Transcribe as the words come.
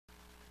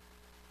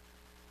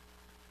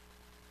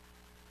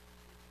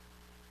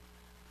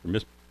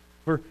Mr.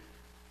 Havir.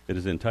 It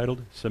is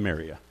entitled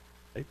Samaria.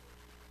 Okay.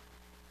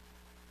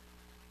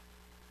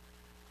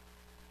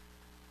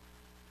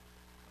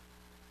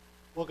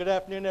 Well, good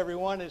afternoon,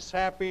 everyone.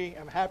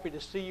 I'm happy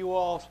to see you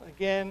all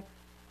again.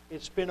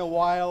 It's been a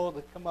while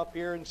to come up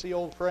here and see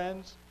old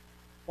friends.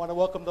 I want to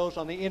welcome those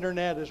on the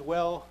internet as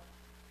well.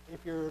 If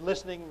you're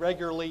listening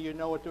regularly, you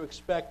know what to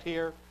expect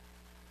here.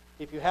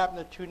 If you happen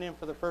to tune in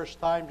for the first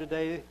time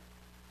today,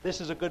 this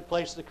is a good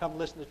place to come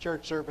listen to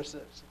church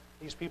services.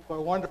 These people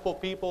are wonderful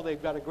people.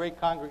 They've got a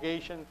great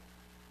congregation.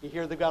 You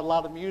hear they've got a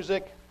lot of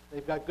music.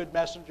 They've got good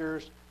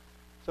messengers.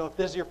 So if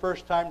this is your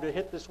first time to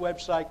hit this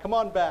website, come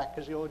on back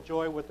because you'll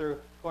enjoy what they're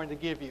going to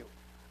give you.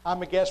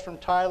 I'm a guest from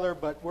Tyler,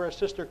 but we're a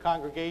sister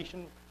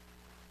congregation.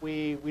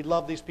 We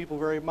love these people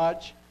very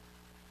much.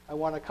 I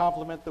want to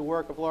compliment the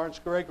work of Lawrence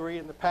Gregory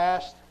in the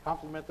past,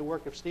 compliment the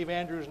work of Steve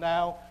Andrews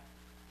now,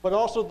 but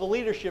also the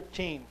leadership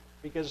team,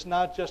 because it's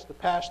not just the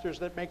pastors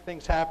that make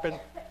things happen,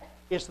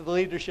 it's the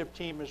leadership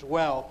team as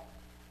well.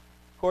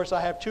 Of course,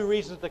 I have two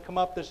reasons to come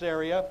up this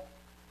area.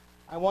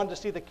 I wanted to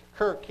see the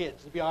Kerr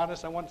kids, to be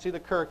honest. I wanted to see the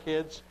Kerr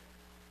kids.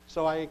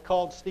 So I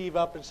called Steve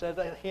up and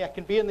said, hey, I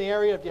can be in the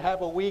area if you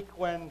have a week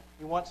when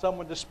you want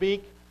someone to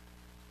speak.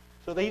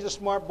 So he's a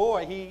smart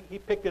boy. He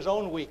picked his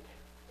own week.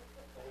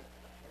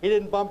 He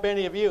didn't bump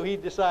any of you. He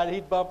decided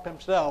he'd bump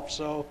himself.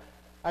 So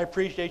I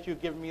appreciate you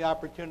giving me the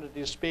opportunity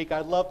to speak.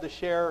 I'd love to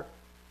share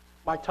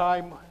my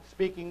time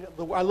speaking.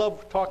 I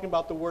love talking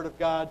about the Word of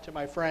God to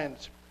my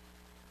friends.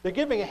 They're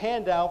giving a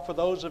handout for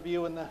those of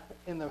you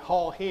in the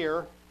hall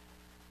here.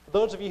 For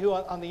those of you who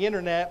are on the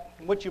internet,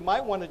 what you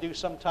might want to do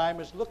sometime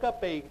is look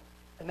up an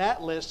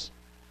atlas,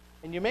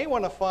 and you may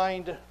want to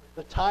find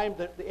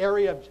the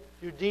area of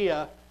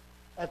Judea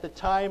at the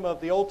time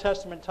of the Old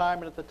Testament time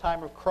and at the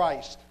time of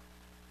Christ.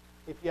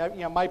 If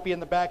you might be in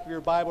the back of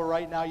your Bible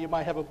right now, you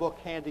might have a book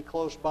handy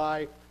close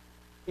by.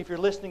 If you're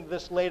listening to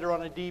this later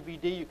on a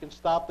DVD, you can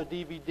stop the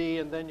DVD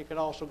and then you can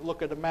also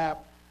look at a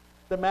map.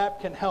 The map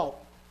can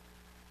help.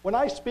 When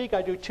I speak,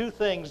 I do two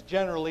things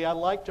generally. I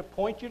like to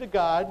point you to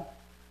God,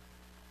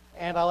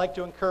 and I like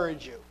to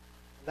encourage you.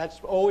 That's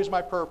always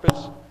my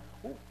purpose,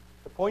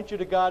 to point you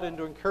to God and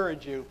to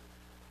encourage you.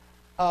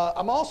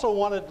 I'm also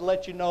wanted to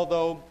let you know,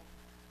 though,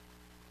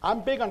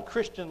 I'm big on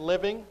Christian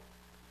living.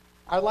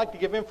 I like to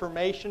give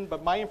information,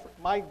 but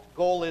my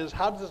goal is,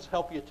 how does this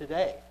help you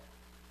today?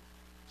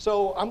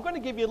 So I'm going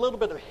to give you a little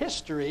bit of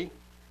history,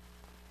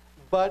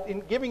 but in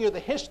giving you the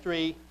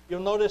history,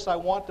 you'll notice I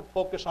want to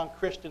focus on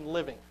Christian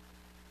living.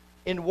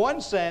 In one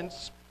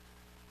sense,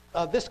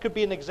 this could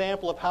be an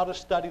example of how to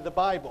study the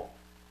Bible,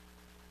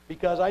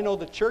 because I know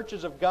the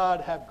churches of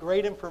God have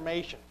great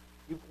information.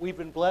 We've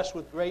been blessed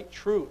with great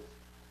truth.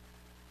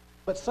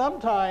 But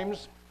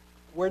sometimes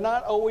we're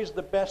not always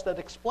the best at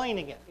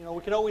explaining it.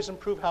 We can always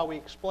improve how we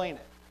explain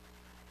it.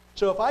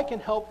 So if I can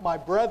help my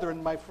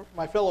brethren,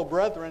 my fellow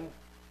brethren,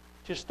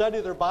 to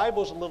study their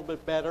Bibles a little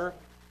bit better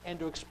and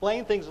to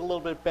explain things a little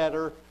bit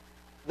better,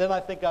 then I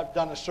think I've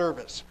done a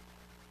service.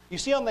 You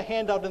see on the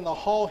handout in the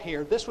hall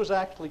here, this was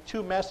actually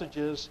two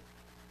messages.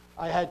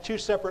 I had two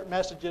separate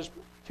messages,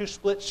 two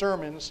split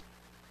sermons,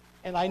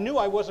 and I knew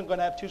I wasn't going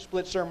to have two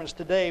split sermons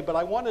today, but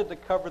I wanted to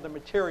cover the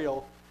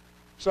material.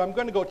 So I'm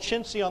going to go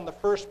chintzy on the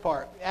first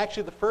part.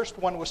 Actually, the first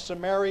one was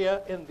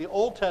Samaria in the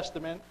Old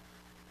Testament,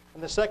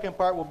 and the second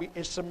part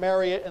is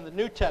Samaria in the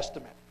New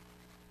Testament.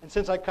 And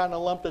since I kind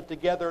of lumped it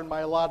together in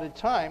my allotted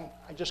time,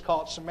 I just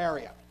call it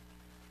Samaria.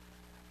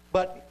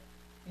 But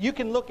you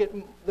can look at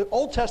the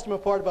Old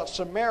Testament part about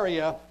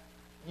Samaria.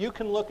 You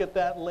can look at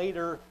that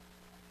later.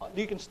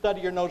 You can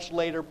study your notes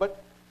later.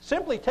 But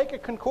simply take a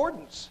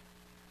concordance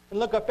and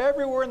look up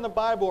everywhere in the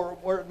Bible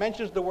where it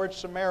mentions the word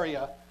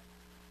Samaria.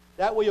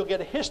 That way you'll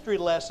get a history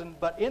lesson.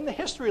 But in the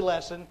history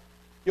lesson,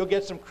 you'll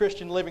get some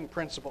Christian living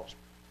principles.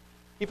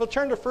 If you'll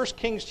turn to 1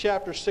 Kings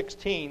chapter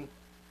 16,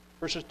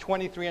 verses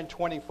 23 and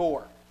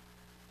 24.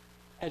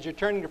 As you're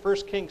turning to 1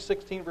 Kings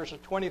 16, verses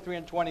 23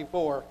 and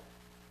 24,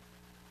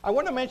 I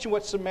want to mention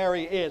what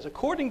Samaria is.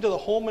 According to the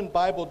Holman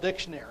Bible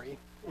Dictionary,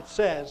 it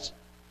says,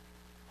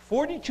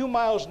 42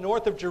 miles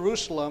north of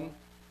Jerusalem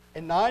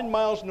and 9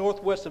 miles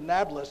northwest of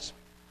Nablus,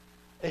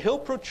 a hill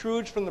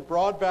protrudes from the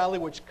broad valley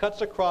which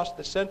cuts across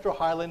the central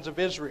highlands of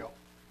Israel.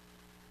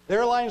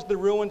 There lies the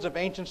ruins of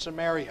ancient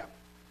Samaria.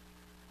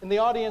 In the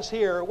audience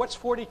here, what's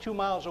 42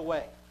 miles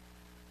away?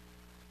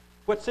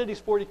 What city's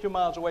 42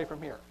 miles away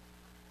from here?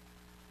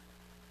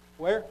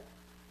 Where?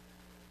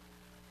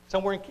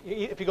 Somewhere,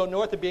 if you go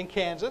north, it'd be in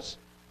Kansas.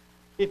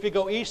 If you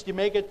go east, you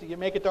make it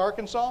to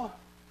Arkansas?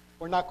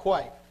 Or not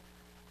quite?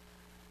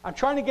 I'm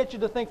trying to get you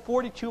to think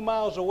 42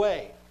 miles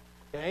away,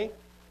 okay?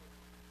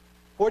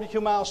 42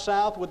 miles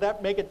south, would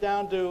that make it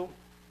down to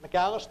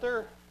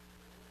McAllister?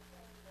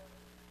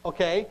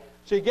 Okay,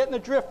 so you're getting the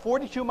drift,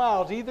 42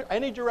 miles,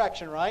 any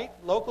direction, right?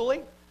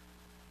 Locally?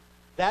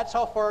 That's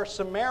how far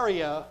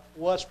Samaria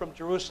was from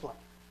Jerusalem.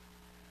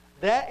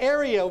 That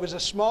area was a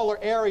smaller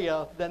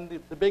area than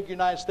the big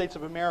United States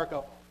of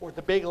America, or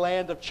the big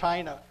land of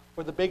China,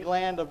 or the big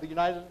land of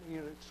the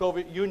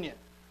Soviet Union.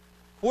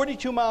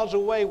 42 miles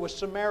away was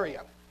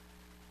Samaria.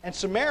 And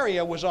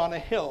Samaria was on a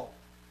hill.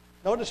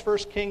 Notice 1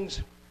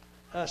 Kings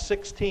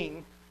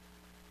 16,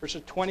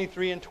 verses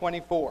 23 and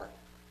 24.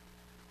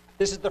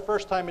 This is the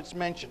first time it's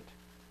mentioned.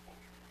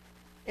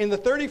 In the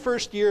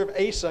 31st year of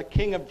Asa,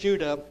 king of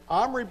Judah,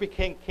 Omri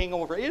became king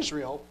over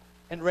Israel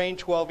and reigned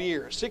 12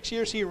 years. 6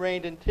 years he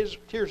reigned in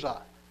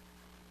Tirzah.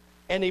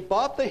 And he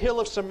bought the hill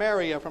of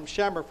Samaria from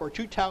Shemer for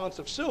 2 talents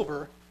of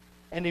silver,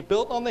 and he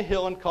built on the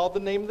hill and called the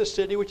name of the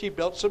city which he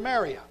built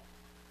Samaria.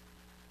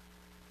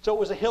 So it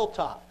was a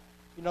hilltop.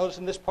 You notice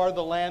in this part of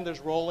the land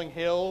there's rolling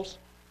hills.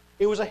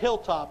 It was a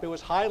hilltop. It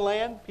was high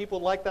land. People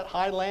like that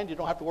high land. You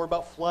don't have to worry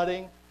about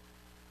flooding.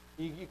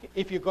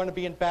 If you're going to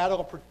be in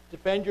battle and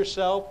defend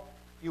yourself,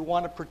 you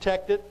want to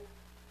protect it.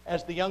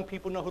 As the young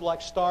people know who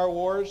like Star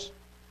Wars,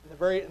 in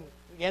the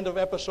end of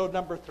episode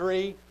number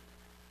 3,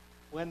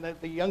 when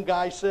the young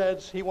guy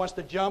says he wants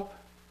to jump,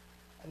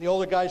 and the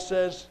older guy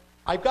says,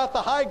 "I've got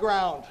the high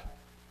ground.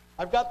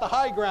 I've got the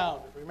high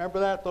ground." Remember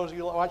that? Those of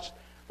you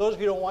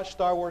who don't watch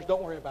Star Wars,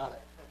 don't worry about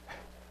it.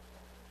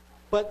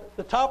 But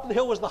the top of the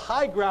hill was the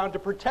high ground to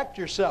protect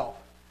yourself.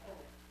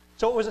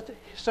 So it was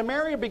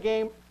Samaria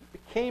became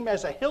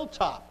as a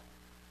hilltop.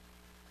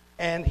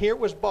 And here it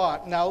was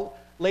bought. Now,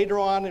 later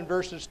on in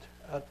verses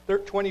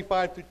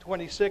 25 through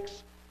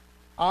 26,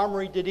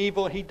 Omri did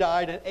evil, he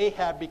died, and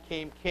Ahab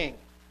became king.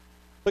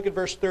 Look at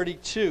verse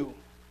 32.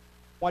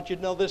 I want you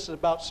to know this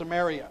about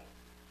Samaria.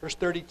 Verse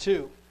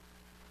 32.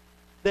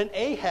 Then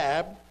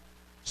Ahab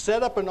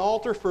set up an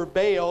altar for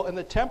Baal in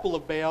the temple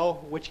of Baal,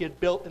 which he had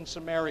built in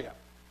Samaria.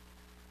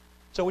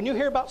 So when you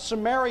hear about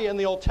Samaria in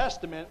the Old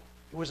Testament,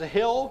 it was a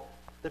hill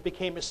that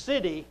became a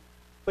city,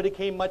 but it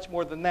became much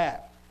more than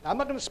that. Now, I'm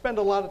not going to spend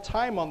a lot of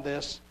time on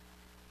this,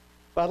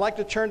 but I'd like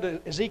to turn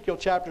to Ezekiel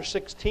chapter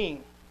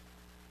 16.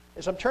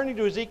 As I'm turning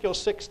to Ezekiel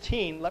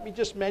 16, let me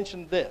just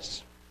mention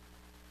this.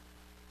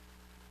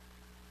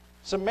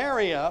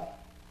 Samaria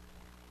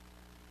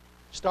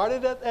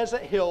started as a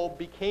hill,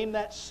 became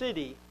that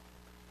city,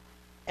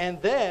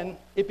 and then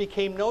it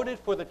became noted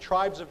for the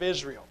tribes of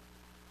Israel.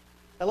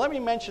 Now let me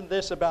mention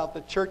this about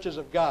the churches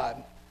of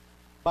God.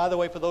 By the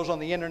way, for those on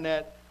the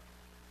internet,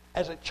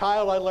 as a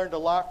child I learned a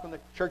lot from the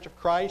Church of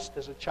Christ.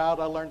 As a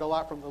child I learned a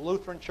lot from the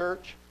Lutheran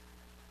Church.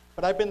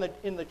 But I've been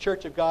in the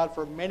Church of God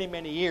for many,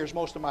 many years,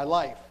 most of my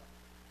life.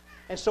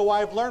 And so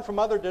I've learned from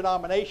other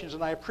denominations,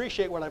 and I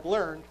appreciate what I've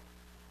learned.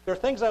 There are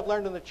things I've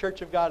learned in the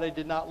Church of God I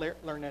did not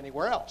learn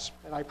anywhere else,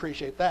 and I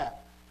appreciate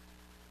that.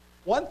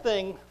 One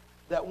thing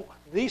that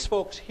these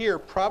folks here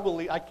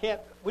probably,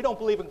 we don't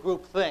believe in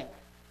groupthink.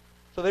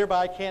 So thereby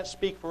I can't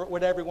speak for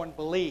what everyone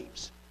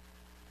believes.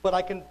 But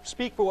I can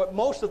speak for what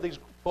most of these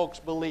folks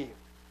believe.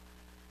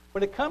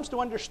 When it comes to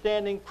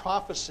understanding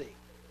prophecy,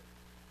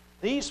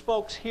 these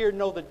folks here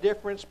know the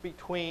difference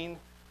between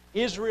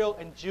Israel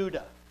and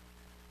Judah.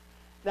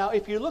 Now,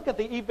 if you look at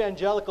the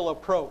evangelical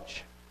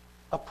approach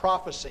of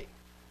prophecy,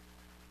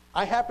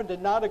 I happen to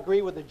not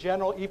agree with the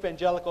general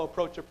evangelical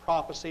approach of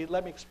prophecy.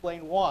 Let me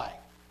explain why.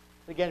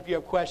 Again, if you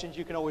have questions,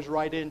 you can always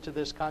write into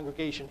this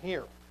congregation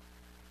here.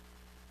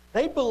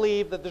 They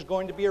believe that there's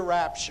going to be a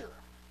rapture.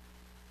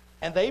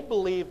 And they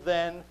believe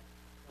then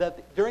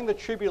that during the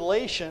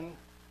tribulation,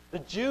 the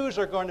Jews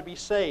are going to be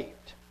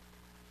saved.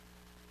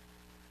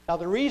 Now,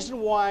 the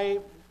reason why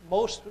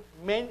most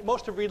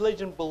of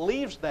religion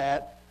believes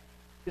that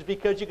is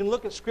because you can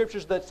look at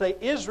scriptures that say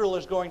Israel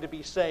is going to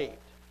be saved.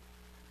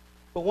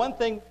 But one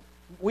thing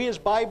we as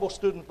Bible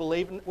students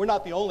believe, and we're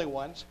not the only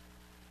ones,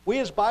 we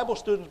as Bible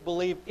students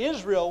believe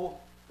Israel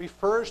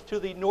refers to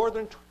the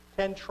northern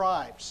 10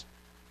 tribes.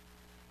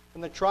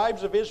 When the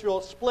tribes of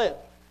Israel split,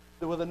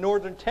 there were the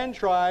northern 10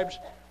 tribes,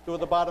 there were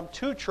the bottom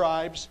 2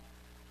 tribes,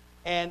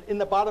 and in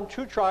the bottom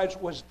 2 tribes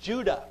was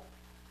Judah.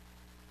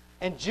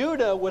 And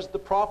Judah was the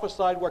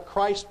prophesied where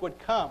Christ would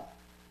come.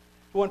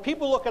 So when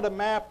people look at a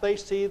map, they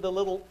see the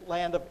little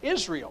land of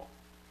Israel.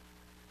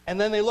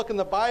 And then they look in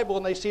the Bible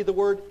and they see the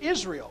word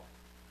Israel.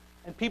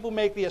 And people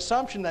make the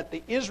assumption that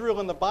the Israel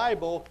in the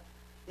Bible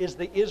is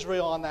the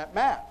Israel on that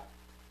map.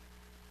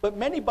 But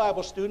many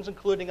Bible students,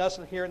 including us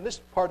here in this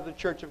part of the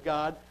Church of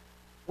God,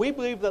 we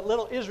believe that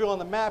little Israel on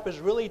the map is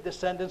really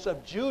descendants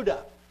of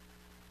Judah,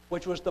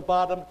 which was the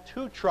bottom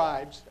 2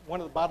 tribes,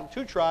 one of the bottom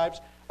 2 tribes,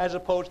 as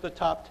opposed to the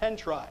top 10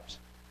 tribes.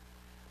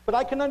 But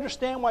I can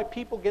understand why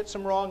people get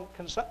some wrong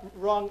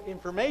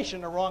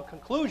information or wrong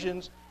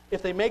conclusions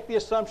if they make the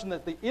assumption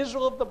that the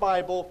Israel of the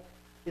Bible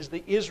is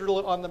the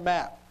Israel on the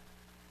map.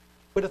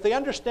 But if they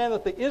understand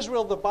that the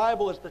Israel of the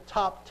Bible is the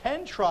top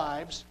 10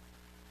 tribes,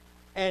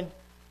 and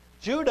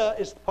Judah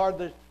is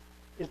the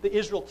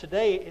Israel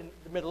today in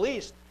the Middle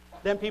East,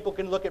 then people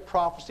can look at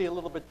prophecy a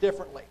little bit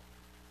differently.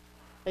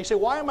 And you say,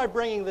 why am I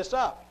bringing this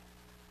up?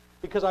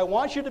 Because I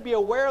want you to be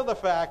aware of the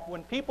fact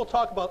when people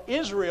talk about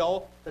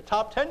Israel, the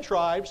top 10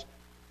 tribes,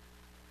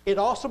 it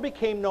also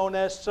became known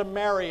as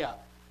Samaria.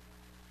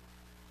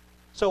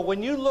 So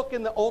when you look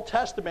in the Old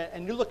Testament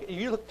and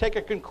you take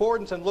a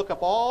concordance and look up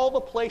all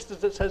the places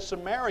that says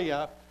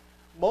Samaria,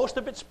 most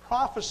of it's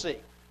prophecy.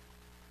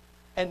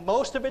 And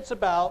most of it's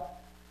about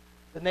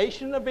the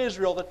nation of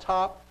Israel, the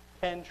top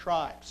 10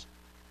 tribes.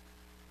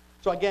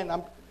 So again,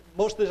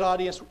 most of this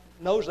audience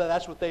knows that.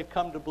 That's what they've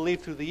come to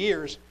believe through the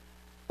years.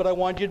 But I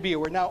want you to be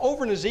aware. Now,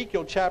 over in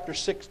Ezekiel chapter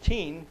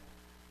 16,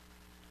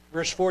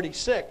 verse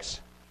 46,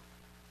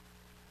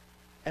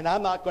 and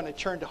I'm not going to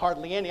turn to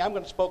hardly any. I'm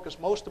going to focus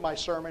most of my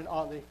sermon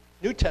on the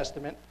New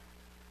Testament,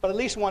 but at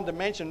least wanted to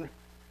mention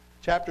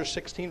chapter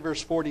 16,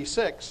 verse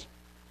 46.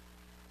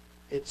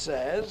 It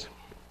says,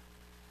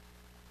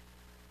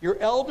 "Your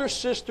elder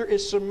sister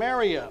is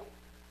Samaria,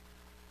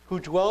 who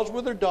dwells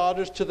with her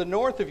daughters to the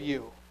north of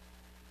you."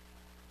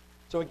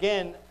 So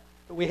again,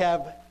 we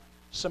have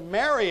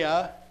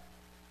Samaria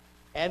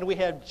and we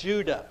have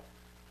Judah.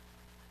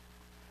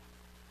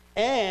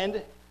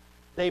 And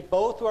they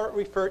both are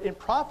referred in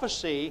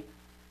prophecy.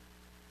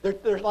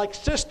 They're like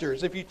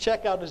sisters. If you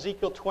check out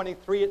Ezekiel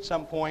 23 at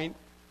some point,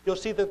 you'll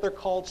see that they're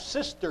called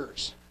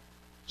sisters.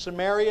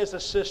 Samaria is a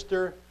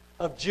sister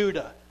of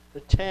Judah. The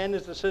 10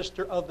 is the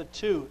sister of the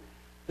 2.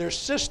 They're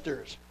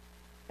sisters.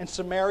 And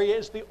Samaria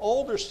is the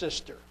older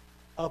sister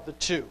of the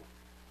 2.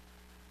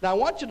 Now I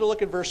want you to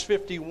look at verse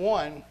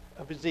 51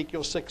 of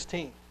Ezekiel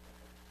 16.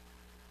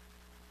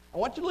 I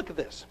want you to look at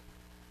this.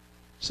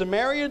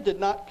 "Samaria did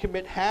not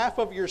commit half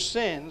of your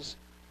sins,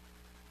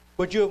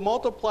 but you have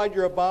multiplied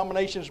your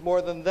abominations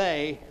more than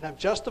they, and have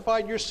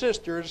justified your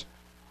sisters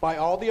by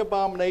all the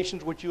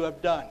abominations which you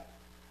have done."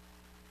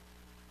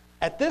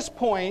 At this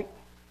point,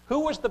 who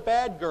was the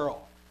bad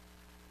girl?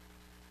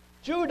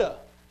 Judah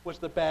was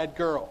the bad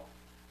girl.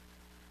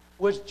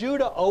 Was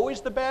Judah always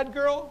the bad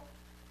girl?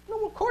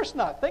 No, of course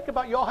not. Think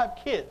about, you all have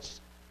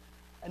kids,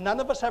 and none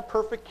of us have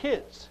perfect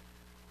kids.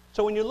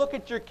 So when you look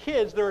at your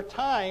kids, there are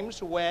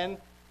times when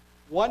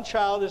one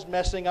child is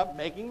messing up,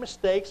 making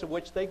mistakes of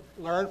which they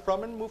learn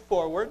from and move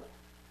forward.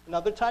 And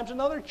other times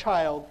another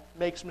child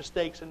makes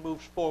mistakes and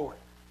moves forward.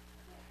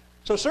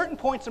 So certain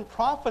points in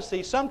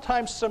prophecy,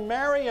 sometimes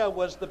Samaria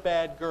was the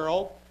bad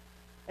girl,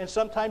 and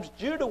sometimes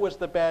Judah was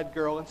the bad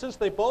girl. And since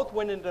they both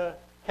went into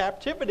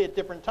captivity at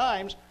different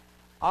times,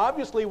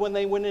 obviously when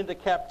they went into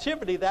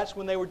captivity, that's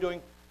when they were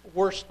doing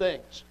worse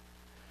things.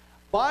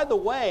 By the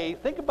way,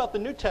 think about the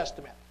New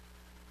Testament.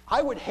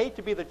 I would hate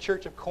to be the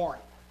church of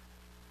Corinth.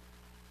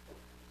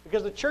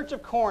 Because the church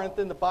of Corinth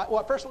in the Bible,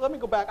 well, first let me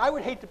go back. I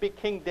would hate to be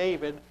King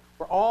David,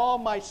 where all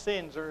my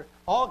sins, or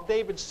all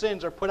David's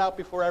sins are put out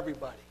before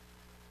everybody.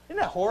 Isn't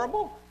that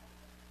horrible?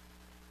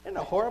 Isn't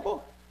that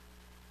horrible?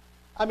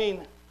 I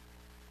mean,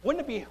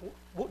 wouldn't it be,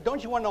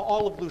 don't you want to know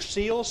all of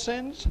Lucille's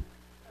sins?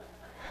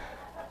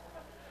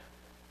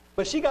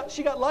 But she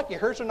got lucky.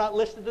 Hers are not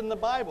listed in the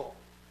Bible.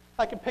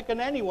 I can pick on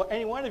any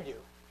one of you.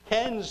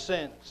 Ken's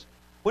sins.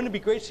 Wouldn't it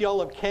be great to see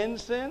all of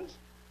Ken's sins?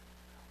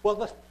 Well,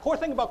 the poor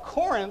thing about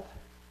Corinth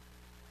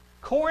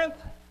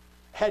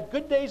had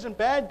good days and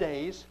bad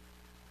days,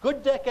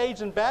 good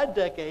decades and bad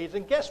decades,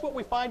 and guess what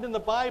we find in the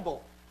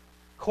Bible?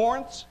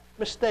 Corinth's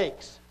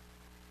mistakes.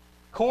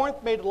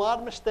 Corinth made a lot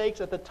of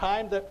mistakes at the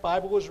time that the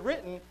Bible was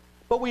written,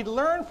 but we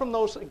learn from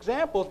those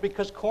examples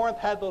because Corinth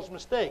had those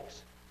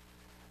mistakes.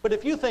 But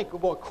if you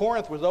think, well,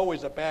 Corinth was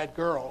always a bad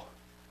girl,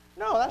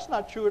 no, that's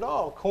not true at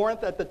all.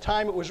 Corinth, at the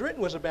time it was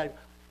written, was a bad girl.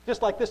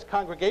 Just like this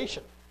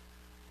congregation.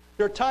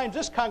 There are times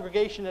this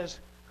congregation has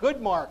good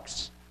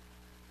marks,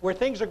 where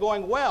things are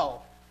going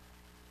well.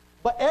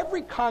 But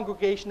every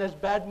congregation has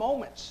bad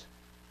moments.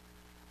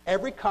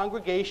 Every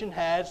congregation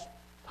has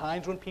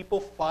times when people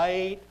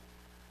fight.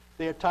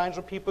 There are times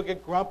when people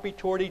get grumpy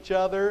toward each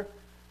other.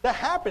 That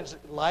happens.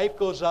 Life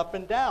goes up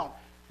and down.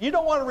 You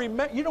don't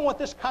want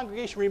this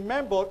congregation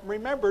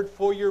remembered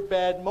for your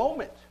bad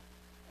moment.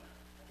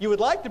 You would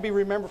like to be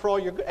remembered for all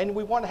your good, and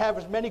we want to have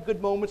as many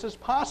good moments as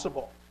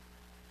possible.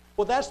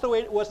 Well, that's the way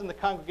it was in the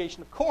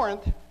congregation of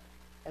Corinth,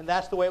 and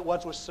that's the way it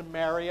was with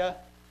Samaria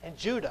and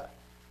Judah.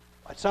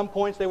 At some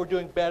points, they were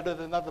doing better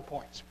than other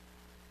points.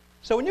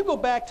 So when you go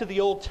back to the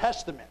Old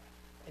Testament,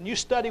 and you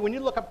study, when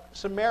you look up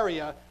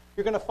Samaria,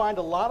 you're going to find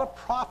a lot of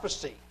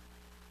prophecy.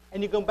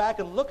 And you go back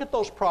and look at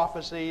those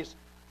prophecies,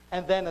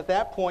 and then at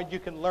that point, you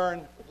can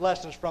learn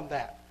lessons from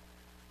that.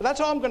 But that's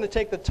all I'm going to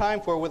take the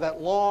time for with that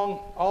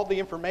all the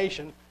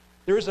information.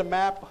 There is a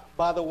map,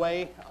 by the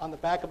way, on the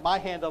back of my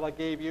handout I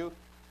gave you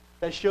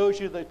that shows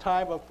you the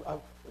time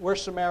of where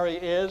Samaria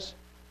is.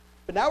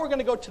 But now we're going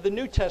to go to the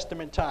New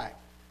Testament time.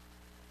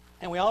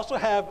 And we also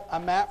have a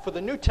map for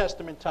the New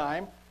Testament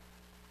time.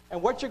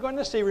 And what you're going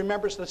to see,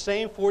 remember, it's the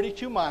same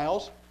 42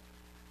 miles.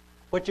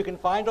 What you can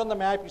find on the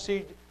map, you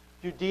see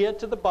Judea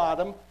to the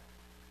bottom.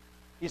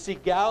 You see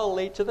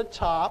Galilee to the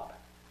top.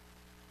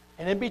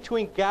 And in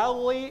between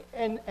Galilee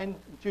and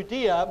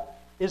Judea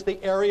is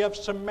the area of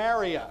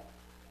Samaria.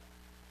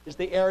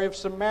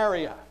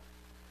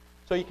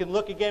 So you can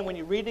look again, when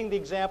you're reading the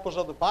examples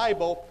of the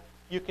Bible,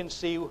 you can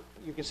see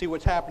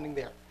what's happening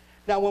there.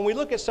 Now, when we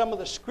look at some of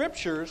the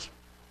scriptures,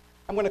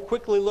 I'm going to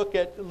quickly look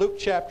at Luke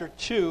chapter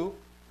 2,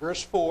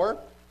 verse 4.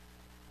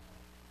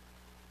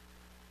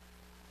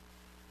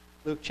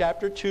 Luke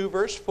chapter 2,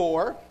 verse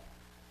 4.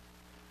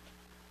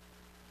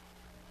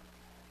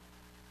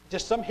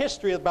 Just some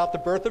history about the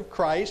birth of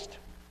Christ.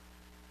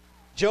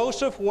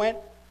 Joseph went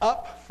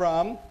up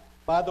from,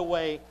 by the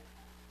way,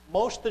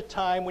 most of the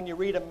time when you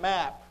read a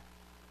map,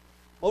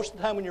 most of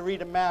the time when you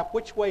read a map,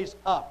 which way's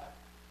up?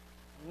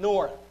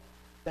 North.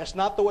 That's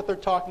not what they're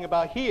talking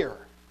about here.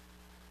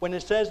 When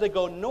it says they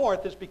go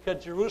north, it's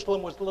because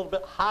Jerusalem was a little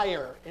bit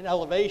higher in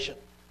elevation.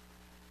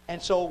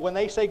 And so when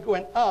they say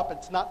going up,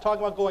 it's not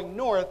talking about going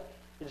north,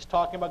 it's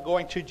talking about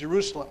going to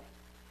Jerusalem.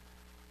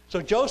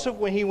 So Joseph,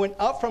 when he went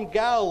up from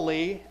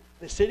Galilee,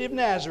 the city of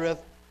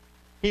Nazareth,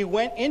 he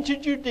went into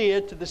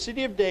Judea to the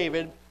city of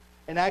David,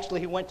 and actually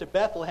he went to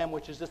Bethlehem,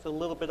 which is just a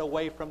little bit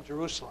away from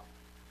Jerusalem.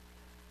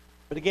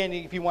 But again,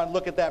 if you want to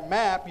look at that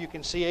map, you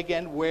can see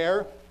again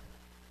where,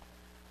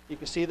 you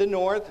can see the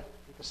north,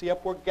 you can see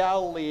up where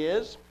Galilee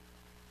is,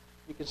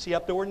 you can see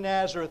up there where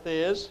Nazareth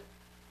is,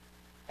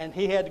 and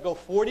he had to go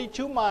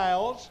 42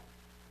 miles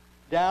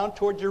down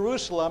toward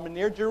Jerusalem, and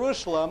near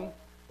Jerusalem,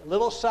 a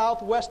little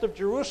southwest of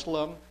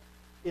Jerusalem,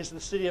 is the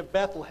city of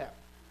Bethlehem.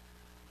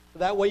 So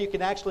that way you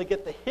can actually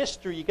get the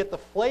history, you get the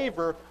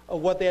flavor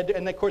of what they had to,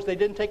 and of course they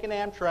didn't take an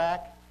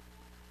Amtrak,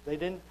 they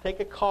didn't take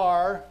a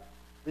car,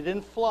 they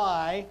didn't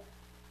fly,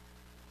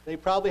 they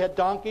probably had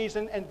donkeys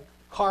and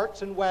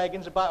carts and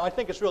wagons. I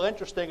think it's real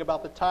interesting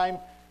about the time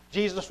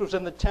Jesus was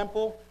in the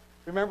temple.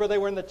 Remember they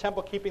were in the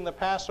temple keeping the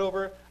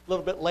Passover a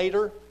little bit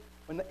later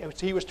when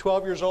he was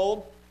 12 years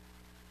old?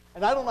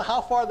 And I don't know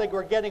how far they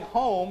were getting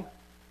home,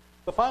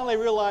 but finally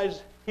they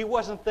realized he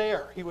wasn't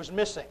there. He was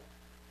missing.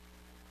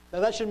 Now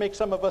that should make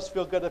some of us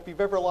feel good. If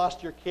you've ever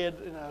lost your kid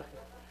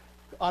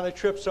on a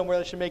trip somewhere,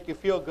 that should make you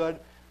feel good.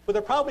 But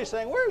they're probably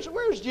saying,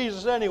 where's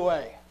Jesus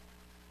anyway?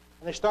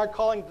 And they start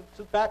calling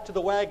back to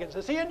the wagons.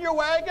 Is he in your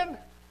wagon?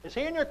 Is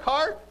he in your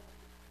cart?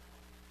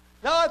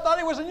 No, I thought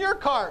he was in your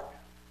cart.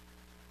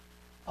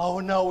 Oh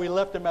no, we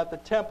left him at the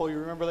temple. You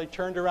remember they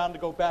turned around to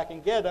go back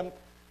and get him,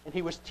 and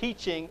he was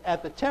teaching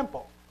at the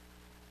temple.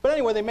 But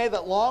anyway, they made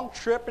that long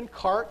trip in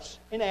carts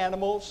and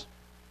animals,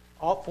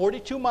 all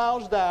 42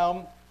 miles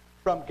down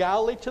from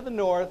Galilee to the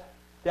north,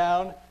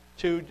 down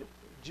to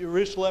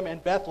Jerusalem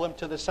and Bethlehem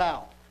to the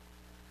south.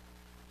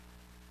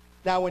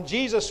 Now when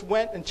Jesus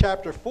went in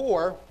chapter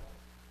 4,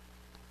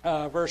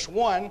 verse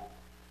 1,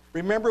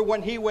 remember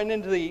when he went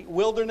into the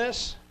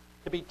wilderness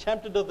to be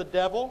tempted of the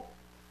devil?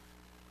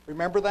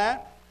 Remember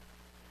that?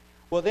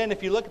 Well then,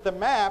 if you look at the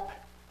map,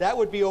 that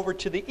would be over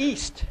to the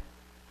east.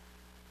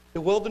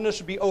 The wilderness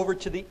would be over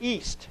to the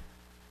east.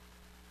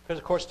 Because,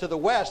 of course, to the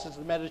west is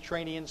the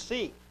Mediterranean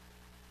Sea.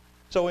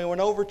 So he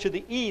went over to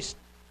the east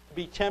to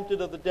be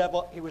tempted of the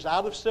devil. He was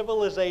out of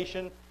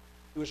civilization.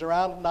 He was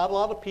around not a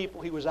lot of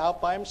people. He was out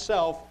by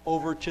himself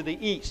over to the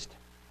east.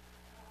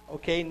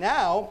 Okay,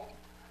 now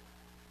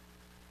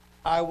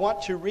I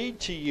want to read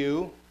to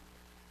you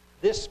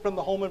this from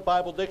the Holman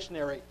Bible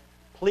Dictionary.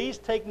 Please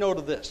take note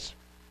of this.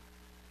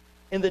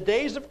 In the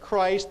days of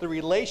Christ, the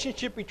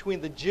relationship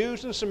between the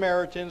Jews and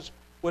Samaritans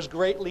was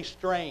greatly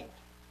strained.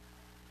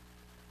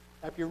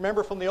 Now, if you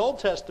remember from the Old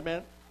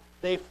Testament,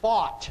 they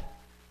fought.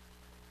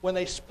 When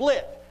they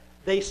split,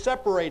 they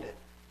separated.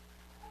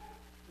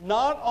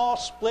 Not all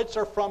splits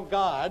are from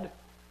God,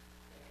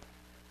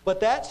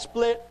 but that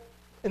split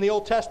in the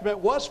Old Testament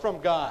was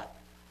from God.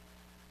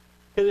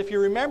 Because if you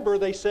remember,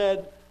 they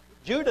said,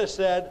 Judah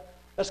said,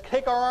 let's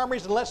take our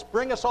armies and let's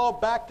bring us all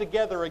back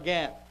together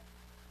again.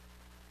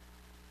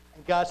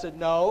 And God said,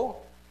 no,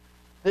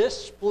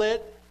 this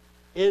split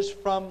is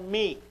from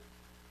me.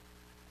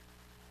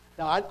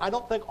 Now, I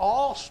don't think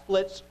all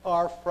splits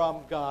are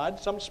from God.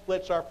 Some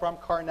splits are from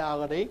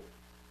carnality.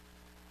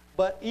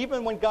 But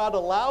even when God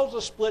allows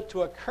a split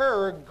to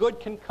occur, good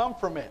can come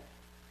from it.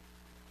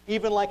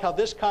 Even like how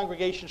this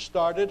congregation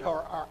started,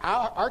 or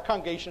our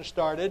congregation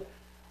started,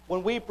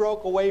 when we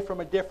broke away from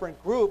a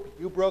different group,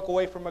 you broke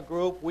away from a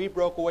group, we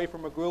broke away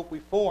from a group, we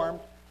formed.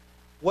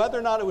 Whether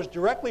or not it was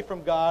directly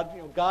from God,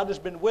 God has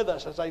been with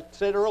us. As I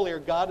said earlier,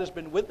 God has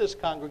been with this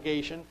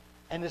congregation,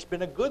 and it's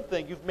been a good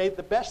thing. You've made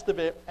the best of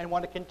it and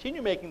want to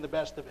continue making the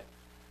best of it.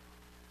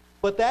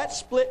 But that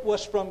split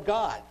was from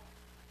God.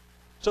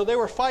 So they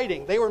were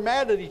fighting. They were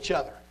mad at each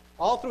other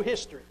all through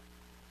history.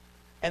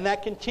 And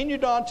that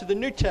continued on to the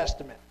New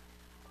Testament.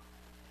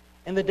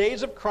 In the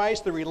days of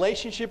Christ, the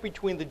relationship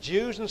between the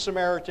Jews and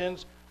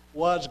Samaritans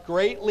was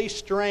greatly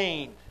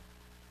strained.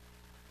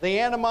 The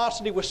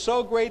animosity was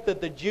so great that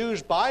the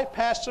Jews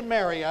bypassed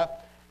Samaria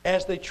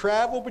as they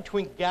traveled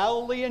between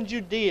Galilee and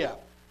Judea.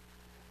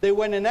 They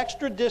went an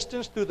extra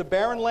distance through the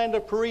barren land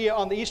of Perea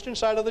on the eastern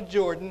side of the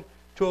Jordan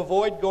to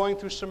avoid going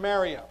through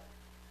Samaria.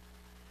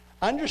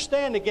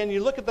 Understand, again,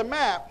 you look at the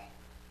map,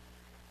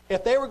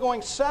 if they were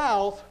going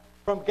south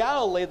from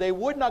Galilee, they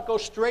would not go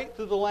straight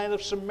through the land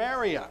of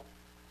Samaria.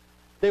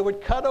 They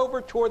would cut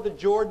over toward the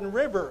Jordan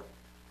River.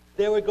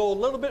 They would go a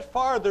little bit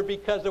farther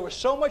because there was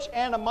so much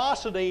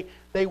animosity,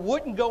 they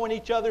wouldn't go in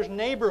each other's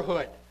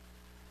neighborhood.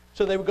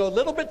 So they would go a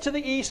little bit to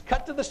the east,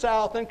 cut to the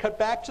south, and cut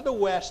back to the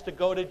west to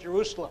go to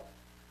Jerusalem.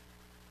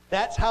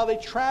 That's how they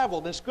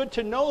traveled. It's good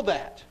to know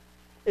that.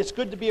 It's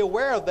good to be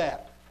aware of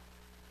that.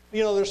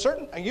 There's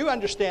certain, you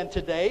understand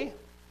today,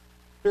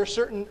 there are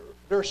certain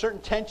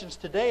tensions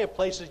today of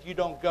places you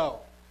don't go.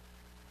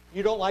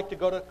 You don't like to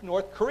go to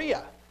North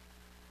Korea.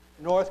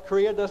 North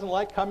Korea doesn't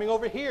like coming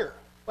over here.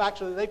 Well,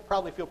 actually, they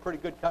probably feel pretty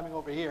good coming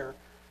over here.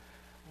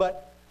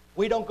 but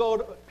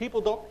people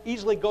don't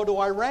easily go to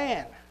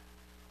Iran.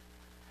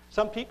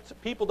 Some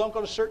people don't go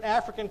to certain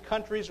African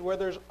countries where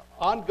there's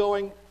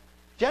ongoing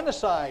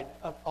genocide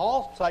of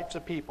all types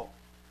of people.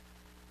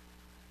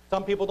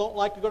 Some people don't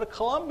like to go to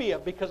Colombia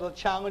because of the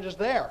challenges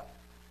there.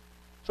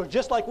 So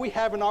just like we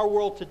have in our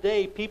world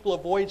today, people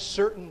avoid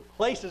certain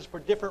places for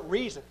different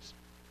reasons.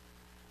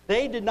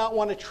 They did not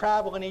want to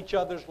travel in each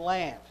other's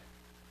land.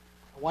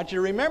 I want you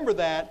to remember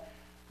that.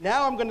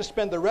 Now I'm going to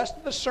spend the rest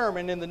of the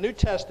sermon in the New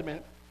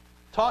Testament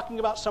talking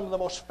about some of the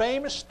most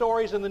famous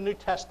stories in the New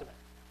Testament.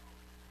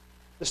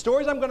 The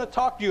stories I'm going to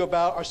talk to you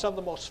about are some of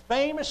the most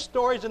famous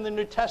stories in the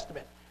New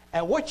Testament.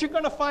 And what you're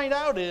going to find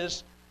out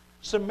is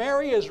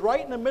Samaria is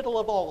right in the middle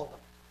of all of them.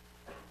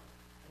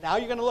 Now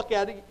you're going to look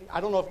at it. I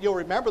don't know if you'll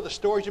remember the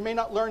stories. You may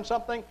not learn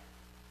something,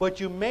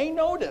 but you may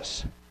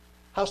notice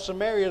how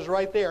Samaria is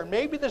right there.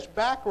 Maybe this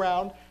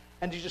background,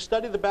 and as you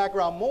study the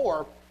background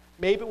more,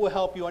 maybe it will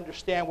help you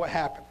understand what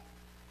happened.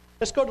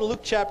 Let's go to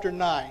Luke chapter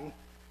 9,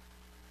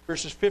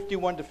 verses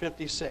 51 to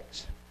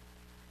 56.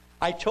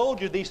 I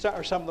told you these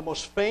are some of the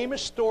most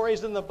famous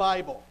stories in the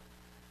Bible.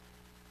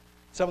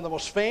 Some of the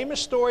most famous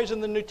stories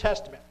in the New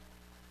Testament.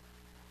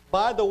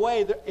 By the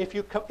way, if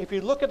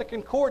you look at the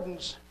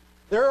concordance,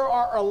 there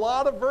are a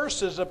lot of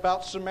verses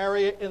about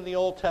Samaria in the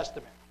Old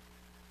Testament.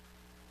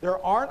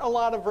 There aren't a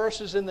lot of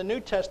verses in the New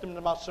Testament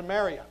about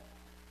Samaria.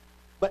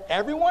 But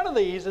every one of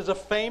these is a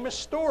famous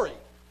story.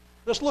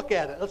 Let's look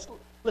at it.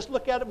 Let's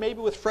look at it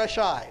maybe with fresh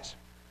eyes.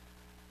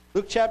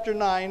 Luke chapter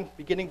 9,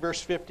 beginning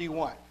verse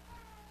 51.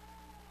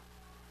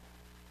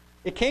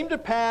 It came to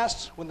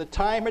pass, when the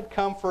time had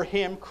come for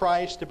him,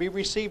 Christ, to be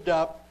received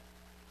up,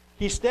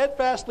 he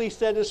steadfastly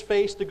set his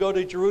face to go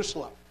to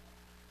Jerusalem.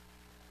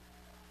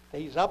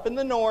 He's up in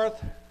the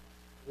north,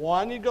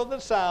 wanting to go to the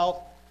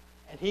south,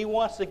 and he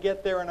wants to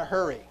get there in a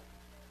hurry.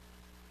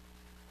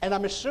 And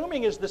I'm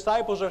assuming his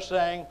disciples are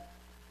saying,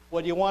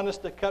 well, do you want us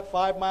to cut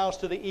 5 miles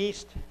to the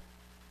east,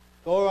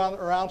 go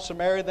around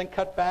Samaria, then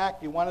cut back?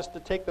 Do you want us to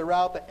take the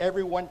route that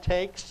everyone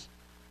takes?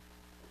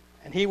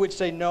 And he would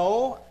say,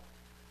 no,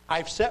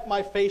 I've set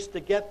my face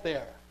to get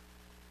there.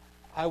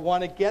 I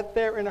want to get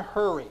there in a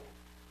hurry.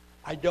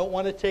 I don't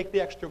want to take the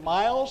extra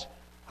miles.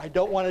 I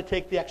don't want to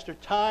take the extra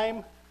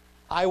time.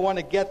 I want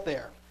to get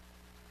there.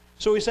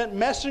 So he sent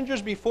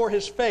messengers before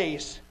his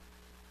face,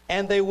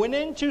 and they went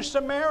into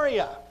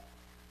Samaria.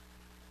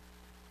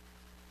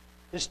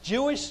 This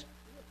Jewish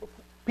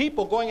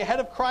people going ahead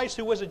of Christ,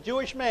 who was a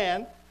Jewish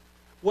man,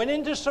 went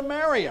into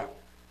Samaria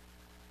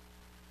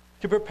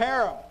to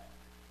prepare him.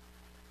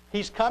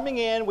 He's coming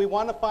in. We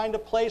want to find a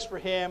place for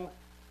him.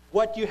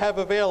 What do you have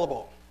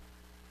available?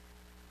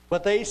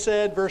 But they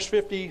said, verse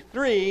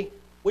 53,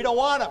 we don't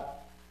want him.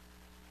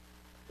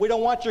 We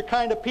don't want your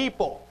kind of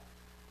people.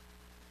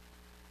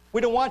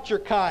 We don't want your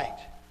kind.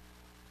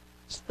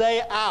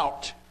 Stay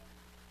out.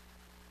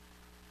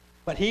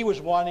 But he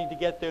was wanting to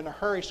get there in a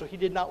hurry, so he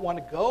did not want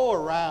to go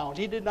around.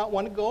 He did not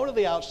want to go to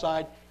the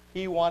outside.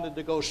 He wanted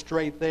to go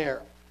straight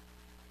there.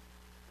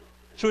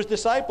 So his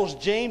disciples,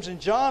 James and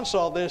John,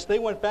 saw this. They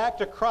went back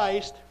to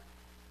Christ.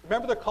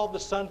 Remember, they're called the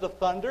sons of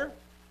thunder?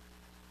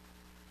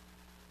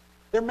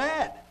 They're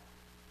mad.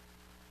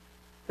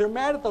 They're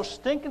mad at those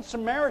stinking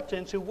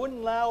Samaritans who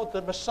wouldn't allow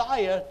the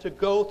Messiah to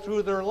go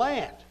through their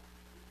land.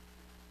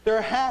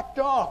 They're hacked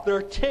off.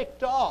 They're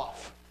ticked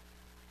off.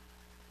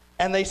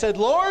 And they said,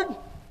 Lord, do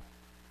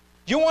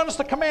you want us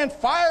to command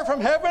fire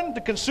from heaven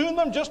to consume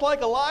them just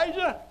like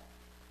Elijah?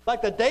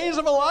 Like the days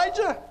of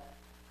Elijah?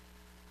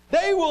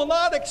 They will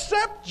not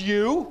accept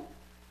you.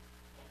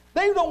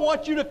 They don't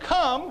want you to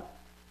come.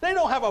 They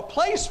don't have a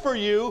place for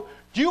you.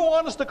 Do you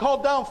want us to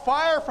call down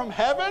fire from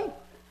heaven?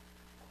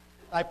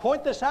 I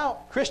point this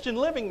out, Christian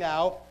living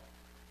now.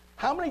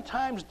 How many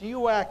times do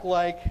you act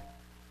like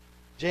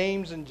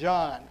James and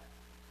John,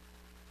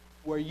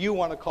 where you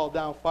want to call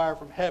down fire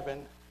from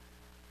heaven,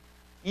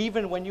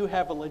 even when you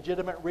have a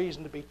legitimate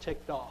reason to be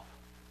ticked off?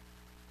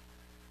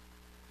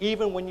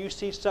 Even when you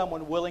see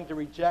someone willing to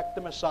reject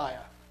the Messiah,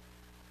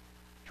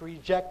 to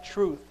reject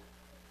truth,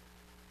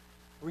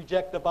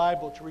 reject the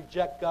Bible, to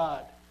reject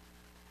God.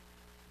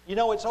 You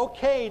know, it's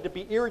okay to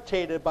be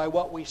irritated by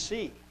what we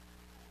see.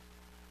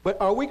 But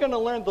are we going to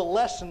learn the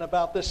lesson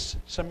about this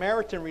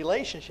Samaritan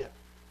relationship?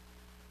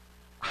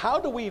 How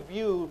do we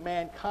view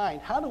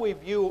mankind? How do we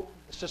view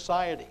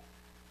society?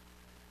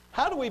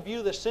 How do we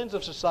view the sins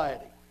of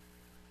society?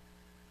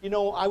 You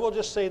know, I will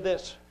just say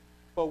this,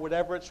 for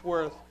whatever it's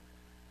worth.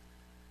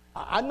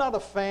 I'm not a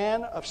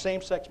fan of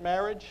same-sex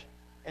marriage,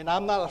 and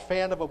I'm not a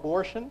fan of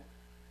abortion.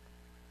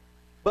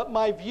 But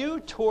my view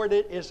toward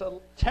it is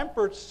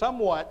tempered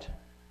somewhat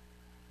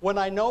when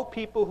I know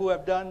people who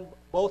have done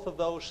both of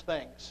those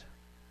things.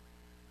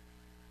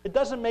 It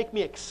doesn't make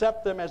me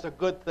accept them as a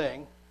good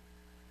thing.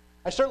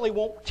 I certainly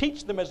won't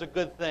teach them as a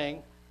good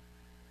thing.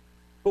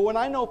 But when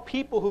I know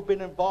people who've been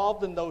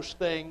involved in those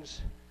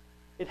things,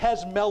 it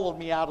has mellowed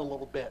me out a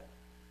little bit.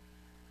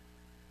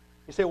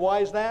 You say, why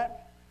is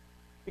that?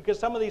 Because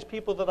some of these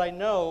people that I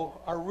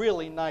know are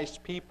really nice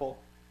people.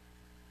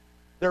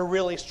 They're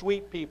really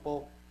sweet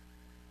people.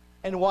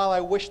 And while I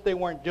wish they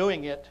weren't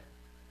doing it,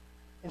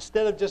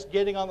 instead of just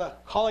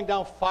calling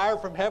down fire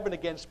from heaven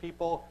against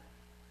people,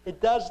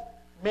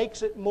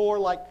 makes it more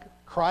like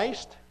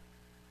Christ,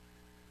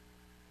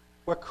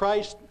 where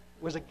Christ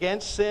was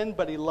against sin,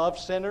 but he loved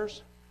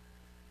sinners.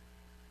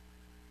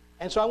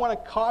 And so I want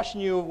to caution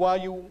you, while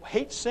you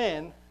hate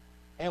sin,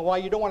 and while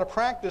you don't want to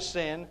practice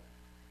sin,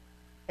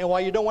 and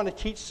while you don't want to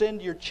teach sin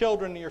to your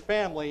children and your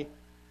family,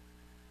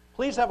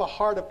 please have a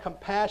heart of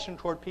compassion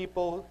toward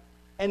people.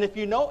 And if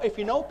you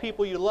know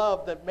people you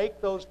love that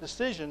make those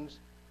decisions,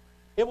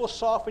 it will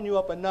soften you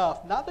up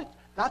enough. Not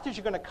that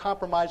you're going to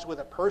compromise with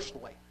it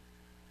personally.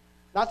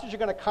 Not that you're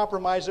going to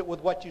compromise it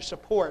with what you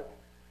support.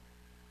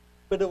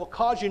 But it will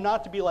cause you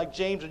not to be like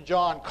James and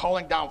John,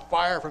 calling down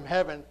fire from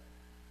heaven.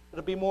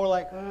 It'll be more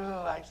like,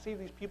 oh, I see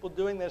these people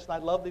doing this, and I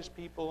love these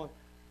people.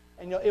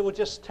 And it will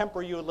just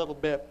temper you a little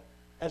bit,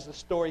 as the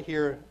story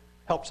here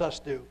helps us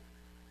do.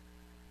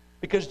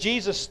 Because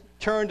Jesus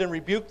turned and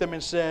rebuked them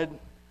and said,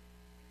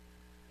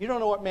 you don't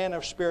know what manner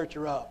of spirit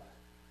you're of.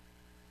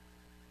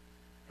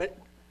 But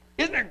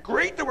isn't it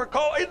great that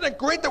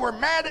we're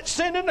mad at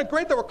sin? Isn't it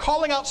great that we're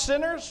calling out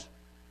sinners?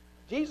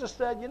 Jesus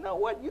said, you know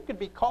what? You could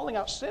be calling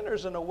out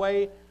sinners in a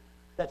way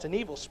that's an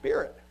evil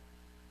spirit.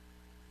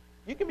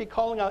 You can be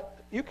calling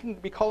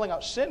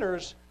out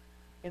sinners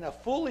in a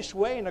foolish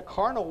way, in a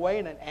carnal way,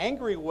 in an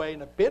angry way,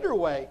 in a bitter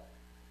way,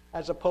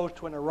 as opposed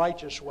to in a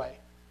righteous way.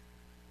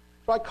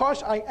 So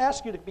I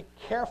ask you to be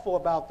careful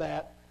about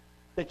that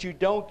you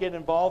don't get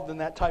involved in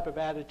that type of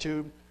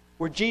attitude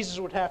where Jesus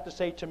would have to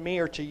say to me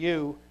or to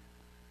you,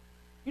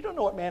 you don't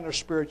know what manner of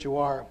spirit you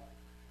are.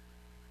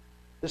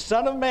 The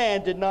Son of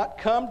Man did not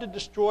come to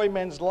destroy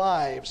men's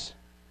lives.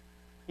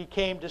 He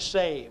came to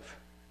save.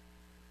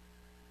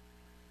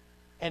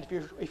 And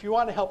if you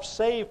want to help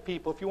save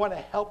people, if you want to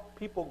help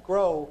people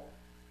grow,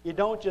 you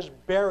don't just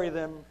bury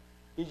them.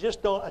 You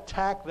just don't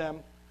attack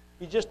them.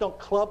 You just don't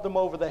club them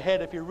over the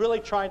head. If you're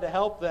really trying to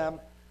help them,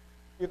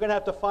 you're going to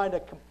have to find a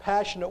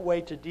compassionate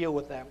way to deal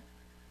with them.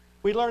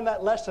 We learned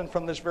that lesson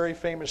from this very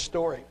famous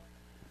story.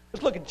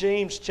 Let's look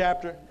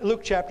at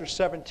Luke chapter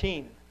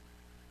 17,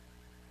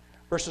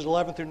 verses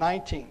 11 through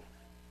 19.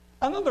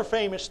 Another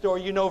famous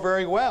story you know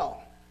very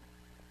well.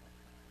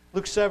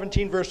 Luke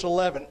 17, verse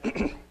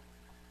 11.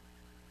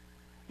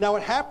 Now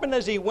it happened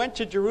as he went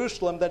to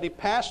Jerusalem that he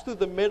passed through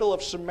the middle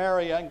of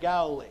Samaria and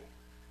Galilee.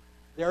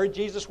 There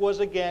Jesus was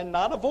again,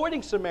 not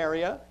avoiding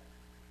Samaria.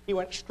 He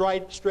went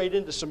straight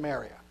into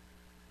Samaria.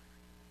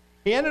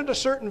 He entered a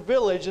certain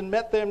village and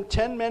met them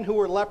 10 men who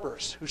were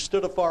lepers, who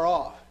stood afar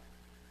off.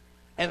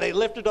 And they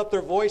lifted up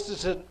their voices and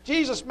said,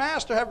 Jesus,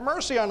 Master, have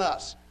mercy on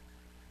us.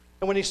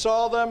 And when he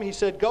saw them, he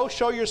said, go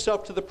show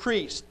yourself to the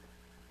priest.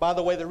 By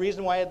the way, the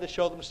reason why he had to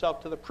show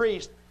himself to the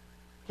priest,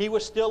 he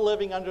was still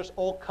living under his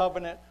old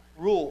covenant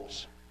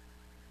rules.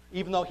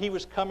 Even though he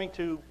was coming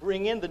to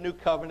bring in the new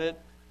covenant,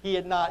 he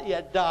had not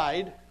yet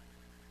died.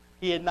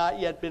 He had not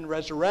yet been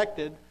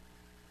resurrected.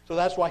 So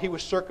that's why he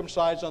was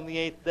circumcised on the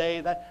 8th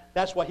day.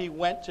 That's why he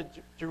went to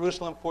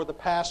Jerusalem for the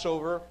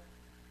Passover,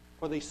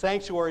 for the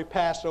sanctuary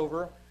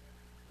Passover.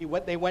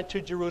 They went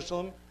to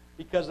Jerusalem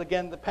because,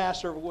 again, the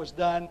Passover was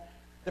done.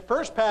 The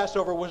first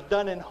Passover was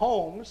done in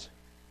homes,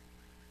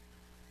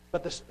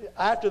 but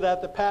after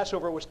that, the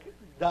Passover was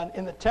done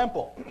in the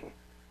temple.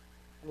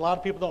 A lot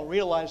of people don't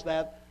realize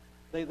that.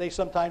 They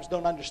sometimes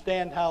don't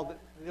understand how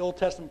the Old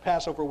Testament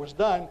Passover was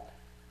done.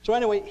 So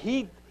anyway,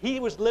 he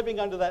was living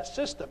under that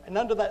system. And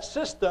under that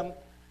system,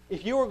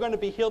 if you were going to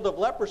be healed of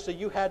leprosy,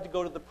 you had to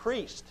go to the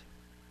priest.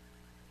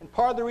 And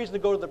part of the reason to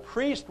go to the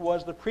priest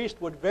was the priest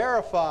would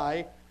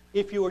verify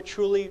if you were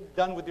truly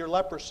done with your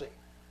leprosy.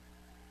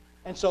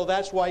 And so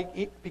that's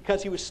why,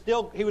 because he was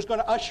going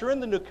to usher in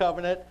the new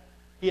covenant,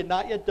 he had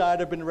not yet died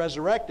or been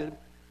resurrected.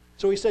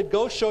 So he said,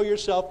 go show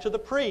yourself to the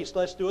priest.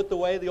 Let's do it the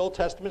way the Old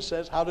Testament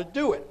says how to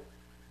do it.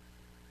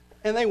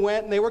 And they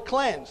went and they were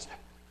cleansed.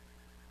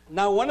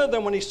 Now one of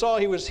them, when he saw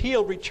he was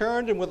healed,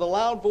 returned and with a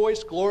loud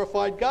voice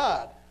glorified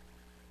God.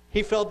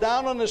 He fell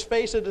down on his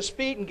face at his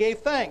feet and gave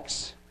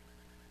thanks.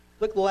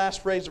 Look at the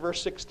last phrase of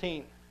verse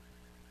 16.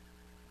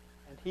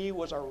 And he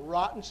was a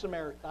rotten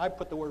Samaritan. I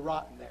put the word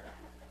rotten there.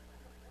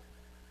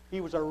 He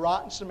was a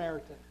rotten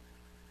Samaritan.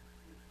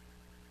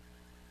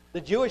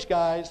 The Jewish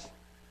guys,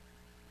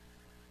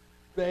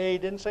 they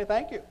didn't say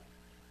thank you.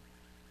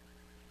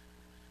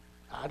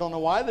 I don't know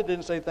why they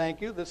didn't say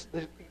thank you. This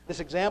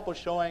example is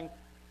showing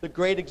the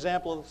great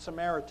example of the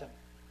Samaritan.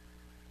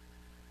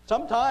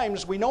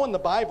 Sometimes, we know in the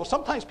Bible,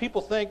 sometimes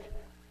people think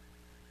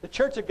the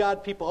Church of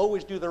God people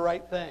always do the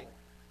right thing,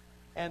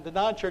 and the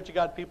non-Church of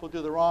God people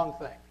do the wrong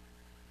thing.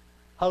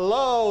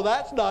 Hello,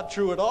 that's not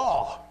true at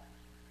all.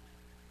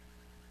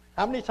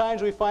 How many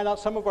times we find out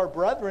some of our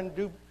brethren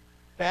do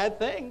bad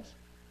things,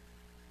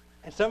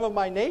 and some of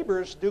my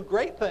neighbors do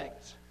great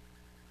things.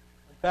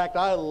 In fact,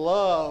 I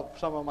love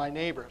some of my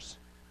neighbors.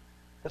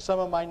 Because some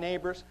of my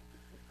neighbors,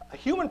 a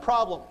human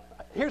problem,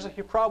 here's a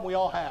problem we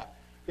all have.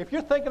 If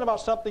you're thinking about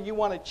something you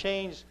want to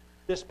change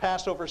this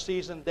Passover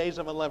season, Days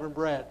of Unleavened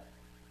Bread,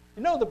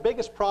 you know the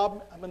biggest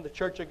problem in the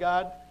Church of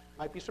God?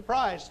 Might be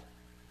surprised.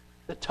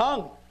 The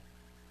tongue.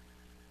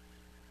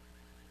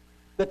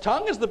 The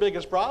tongue is the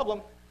biggest problem.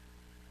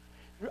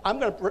 I'm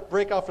going to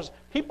break off as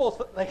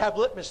people, they have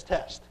litmus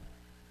test.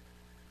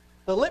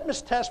 The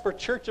litmus test for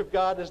Church of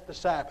God is the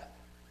Sabbath.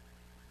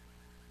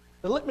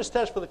 The litmus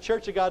test for the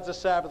Church of God is the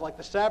Sabbath, like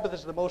the Sabbath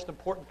is the most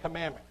important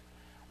commandment.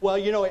 Well,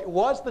 you know, it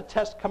was the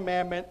test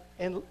commandment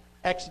in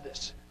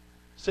Exodus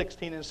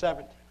 16 and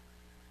 17.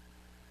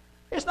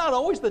 It's not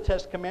always the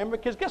test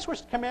commandment, because guess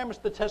which commandment's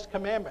the test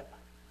commandment?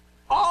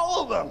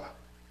 All of them.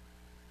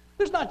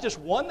 There's not just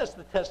one that's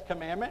the test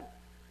commandment.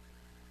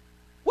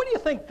 What do you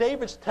think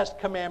David's test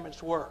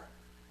commandments were?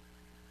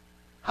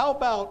 How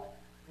about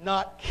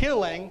not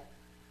killing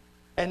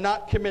and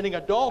not committing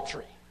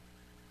adultery?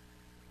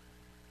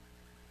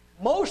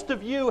 Most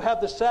of you have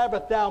the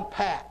Sabbath down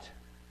pat.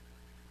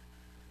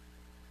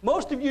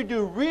 Most of you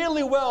do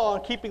really well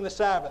on keeping the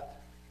Sabbath.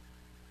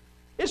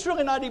 It's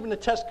really not even a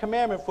test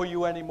commandment for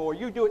you anymore.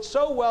 You do it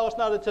so well, it's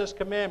not a test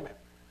commandment.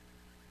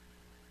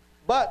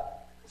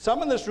 But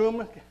some in this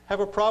room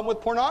have a problem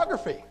with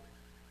pornography.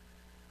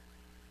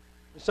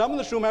 Some in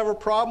this room have a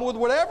problem with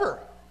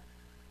whatever.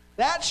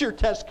 That's your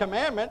test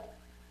commandment.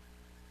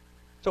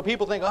 So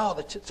people think, oh,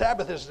 the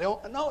Sabbath is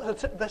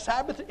the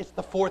Sabbath. It's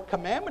the fourth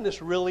commandment.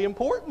 It's really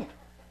important.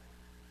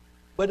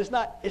 But it's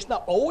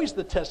not always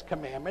the test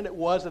commandment. It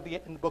was in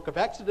the book of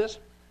Exodus.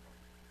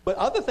 But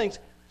other things.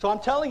 So I'm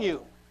telling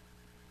you,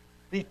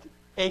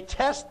 a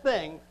test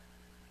thing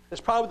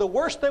is probably the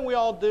worst thing we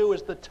all do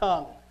is the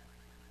tongue.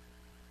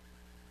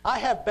 I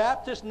have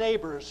Baptist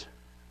neighbors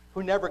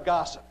who never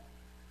gossip.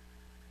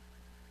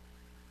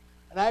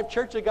 And I have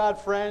Church of God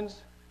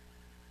friends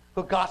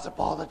who gossip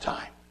all the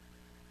time.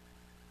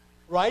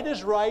 Right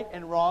is right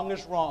and wrong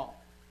is wrong.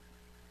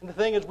 And the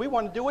thing is, we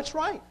want to do what's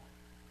right.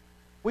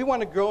 We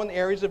want to grow in the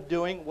areas of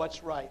doing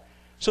what's right.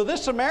 So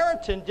this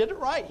Samaritan did it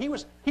right. He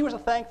was a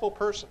thankful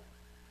person.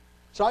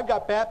 So I've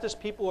got Baptist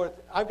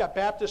I've got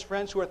Baptist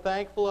friends who are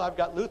thankful. I've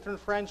got Lutheran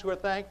friends who are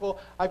thankful.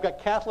 I've got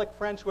Catholic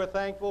friends who are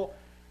thankful.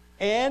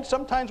 And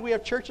sometimes we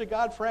have Church of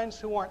God friends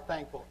who aren't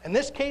thankful. In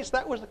this case,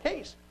 that was the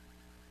case.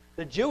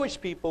 The Jewish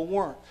people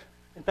weren't.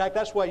 In fact,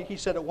 that's why he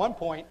said at one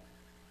point,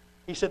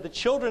 he said the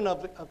children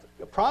of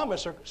the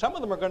promise, some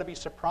of them are going to be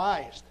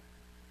surprised.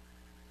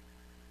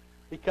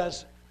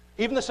 Because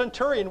even the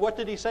centurion, what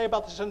did he say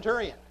about the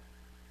centurion?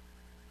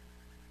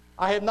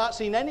 I have not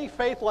seen any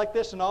faith like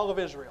this in all of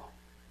Israel.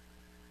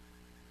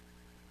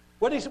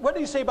 What did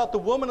he say about the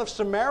woman of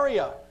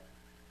Samaria?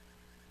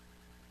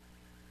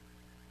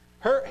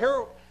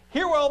 Here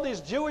were all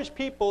these Jewish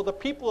people, the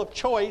people of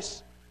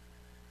choice,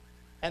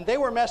 and they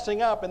were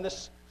messing up. And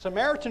this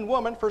Samaritan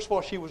woman, first of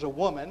all, she was a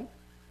woman.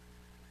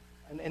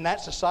 And in that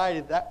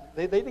society,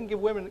 they didn't give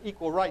women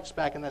equal rights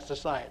back in that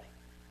society.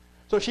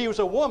 So she was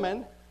a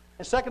woman.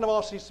 And second of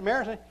all, she's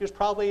Samaritan. She was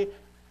probably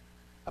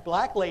a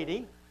black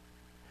lady.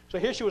 So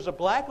here she was a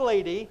black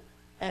lady.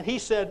 And he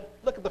said,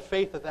 look at the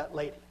faith of that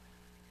lady.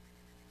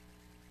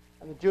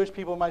 And the Jewish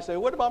people might say,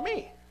 what about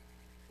me?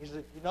 He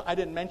said, I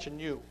didn't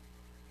mention you.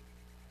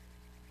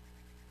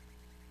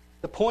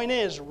 The point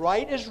is right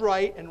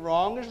and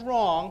wrong is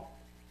wrong.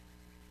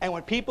 And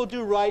when people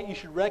do right, you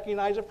should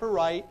recognize it for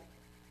right.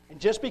 And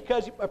just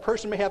because a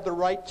person may have the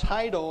right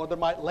title or the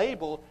right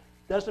label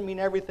doesn't mean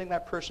everything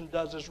that person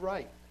does is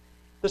right.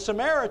 The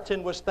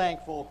Samaritan was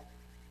thankful,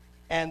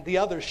 and the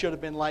others should have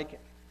been like him.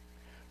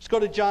 Let's go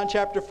to John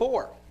chapter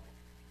 4.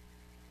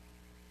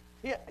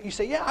 Yeah, you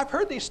say, yeah, I've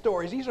heard these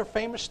stories. These are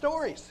famous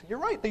stories. You're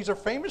right. These are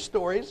famous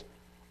stories,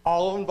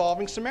 all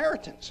involving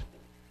Samaritans.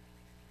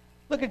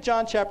 Look at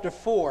John chapter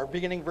 4,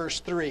 beginning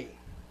verse 3.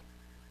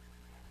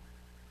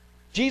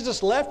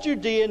 Jesus left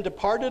Judea and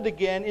departed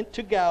again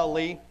into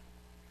Galilee,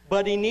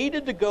 but he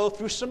needed to go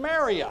through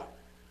Samaria.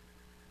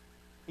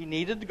 He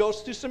needed to go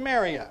through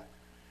Samaria.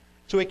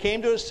 So he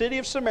came to a city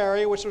of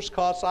Samaria, which was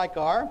called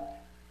Sychar,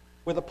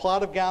 where the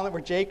plot of Galilee,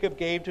 where Jacob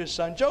gave to his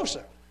son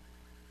Joseph.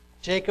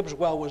 Jacob's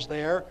well was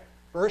there.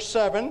 Verse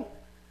 7,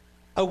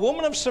 a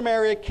woman of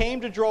Samaria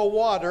came to draw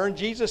water, and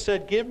Jesus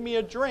said, give me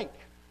a drink.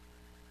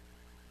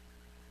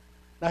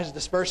 Now,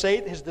 verse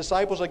 8, his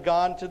disciples had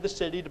gone to the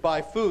city to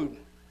buy food.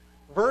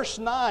 Verse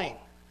 9,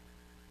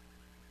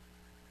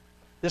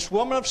 this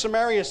woman of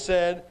Samaria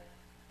said,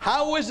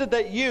 how is it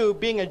that you,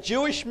 being a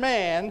Jewish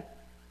man,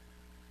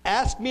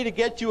 ask me to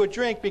get you a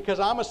drink because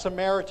I'm a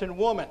Samaritan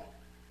woman?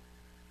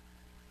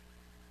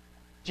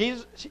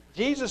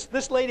 Jesus,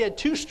 this lady had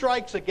two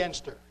strikes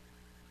against her.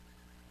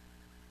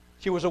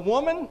 She was a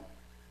woman,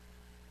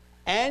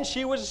 and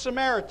she was a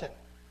Samaritan.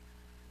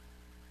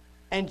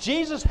 And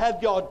Jesus had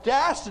the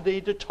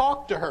audacity to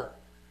talk to her.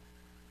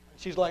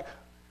 She's like,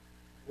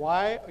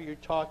 why are you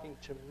talking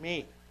to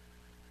me?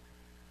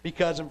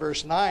 Because in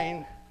verse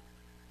 9,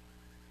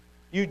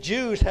 you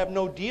Jews have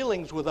no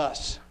dealings with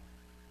us.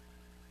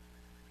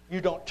 You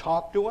don't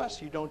talk to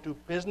us. You don't do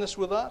business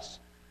with us.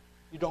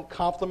 You don't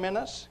compliment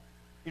us.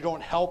 You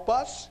don't help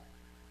us.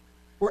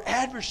 We're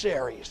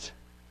adversaries.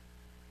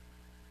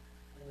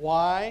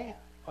 Why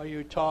are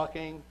you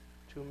talking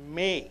to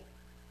me?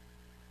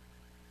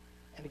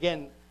 And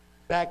again,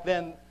 back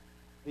then,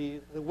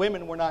 the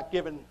women were not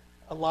given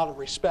a lot of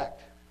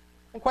respect.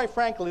 And quite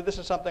frankly, this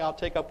is something I'll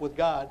take up with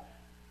God.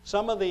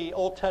 some of the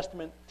Old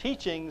Testament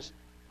teachings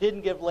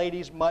didn't give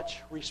ladies much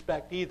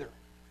respect either.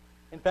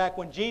 In fact,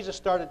 when Jesus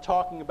started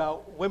talking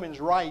about women's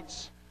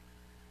rights,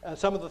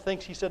 some of the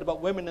things he said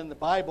about women in the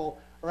Bible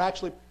are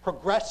actually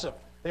progressive.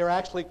 They are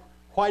actually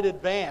quite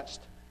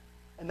advanced.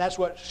 And that's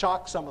what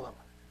shocked some of them.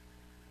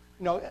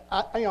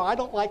 I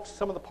don't like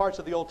some of the parts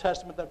of the Old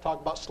Testament that talk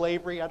about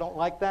slavery. I don't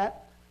like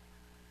that.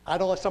 I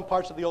don't like some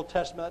parts of the Old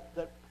Testament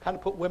that kind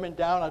of put women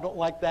down. I don't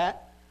like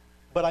that.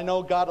 But I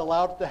know God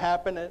allowed it to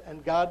happen,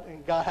 and God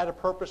had a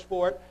purpose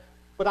for it.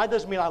 But that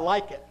doesn't mean I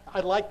like it. I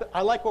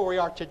like where we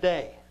are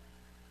today.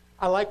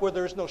 I like where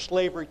there's no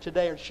slavery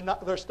today.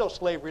 There's still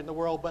slavery in the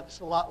world, but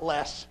it's a lot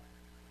less.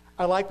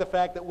 I like the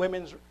fact that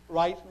women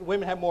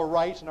have more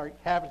rights and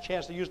have a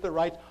chance to use their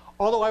rights.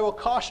 Although I will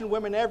caution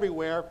women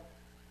everywhere,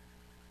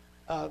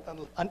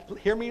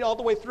 hear me all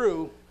the way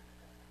through.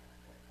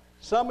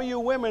 Some of you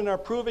women are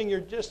proving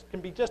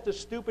can be just as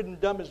stupid and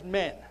dumb as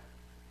men.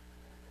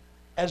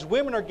 As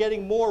women are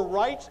getting more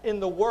rights in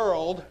the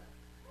world,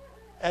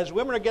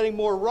 women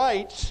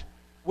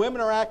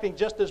are acting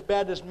just as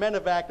bad as men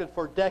have acted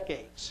for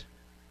decades.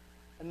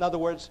 In other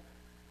words,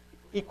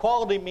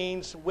 equality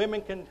means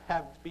women can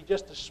be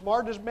just as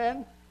smart as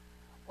men,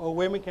 or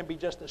women can be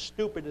just as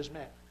stupid as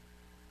men.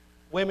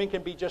 Women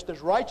can be just as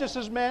righteous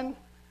as men,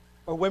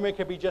 or women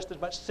can be just as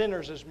much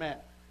sinners as men.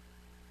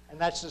 And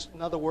that's just,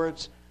 in other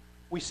words,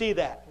 we see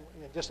that.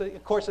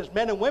 Of course, as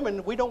men and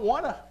women, we don't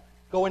want to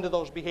go into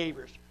those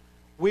behaviors.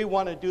 We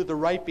want to do the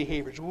right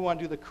behaviors. We want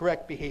to do the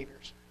correct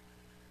behaviors.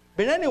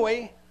 But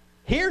anyway,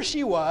 here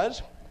she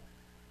was,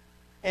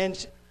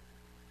 and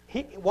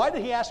why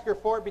did he ask her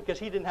for it? Because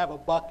he didn't have a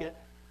bucket.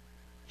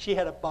 She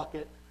had a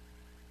bucket.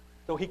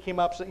 So he came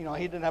up, he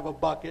didn't have a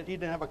bucket. He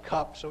didn't have a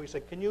cup. So he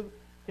said, can you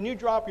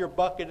drop your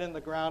bucket in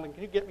the ground, and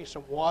can you get me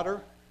some water?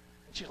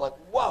 And she's like,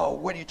 whoa,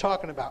 what are you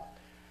talking about?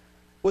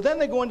 Well, then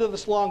they go into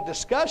this long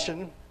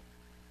discussion,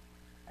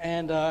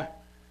 and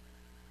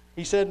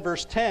he said in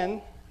verse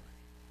 10,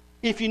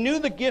 if you knew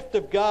the gift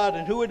of God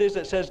and who it is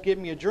that says, give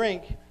me a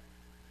drink,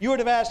 you would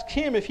have asked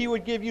him if he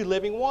would give you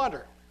living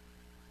water.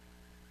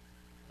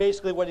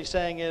 Basically what he's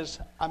saying is,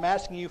 I'm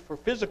asking you for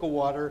physical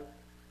water.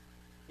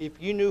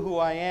 If you knew who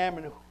I am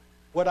and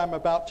what I'm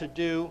about to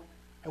do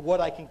and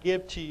what I can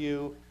give to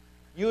you,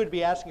 you would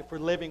be asking for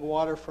living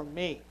water from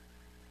me.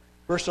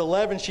 Verse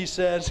 11, she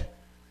says,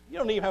 you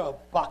don't even have a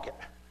bucket.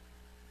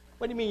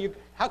 What do you mean?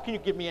 How can you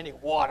give me any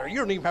water? You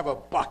don't even have a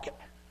bucket.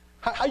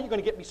 How are you going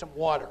to get me some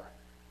water?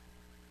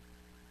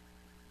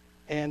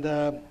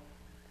 And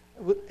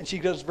she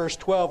goes, verse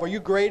 12, are you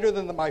greater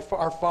than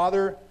our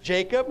father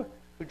Jacob,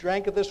 who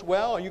drank of this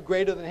well? Are you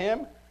greater than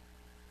him?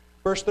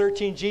 Verse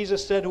 13,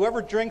 Jesus said,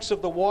 whoever drinks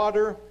of this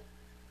water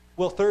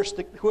will thirst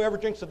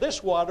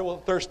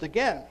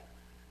again.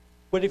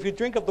 But if you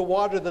drink of the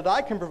water that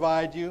I can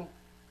provide you,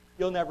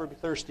 you'll never be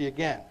thirsty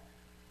again.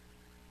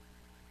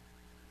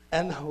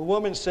 And the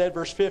woman said,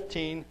 verse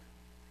 15,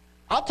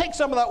 I'll take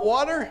some of that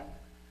water.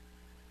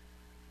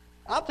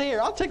 I'll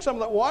take some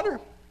of that water.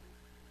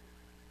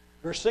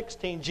 Verse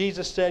 16,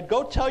 Jesus said,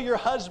 go tell your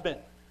husband.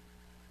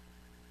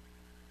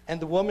 And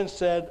the woman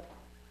said,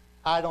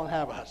 I don't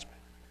have a husband.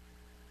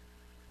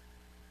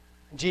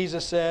 And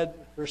Jesus said,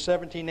 verse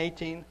 17,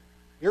 18,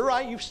 you're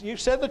right, you've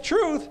said the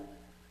truth,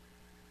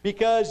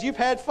 because you've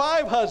had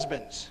 5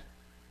 husbands.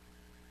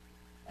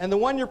 And the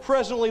one you're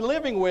presently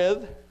living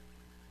with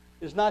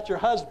is not your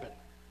husband.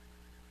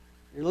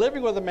 You're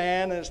living with a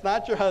man, and it's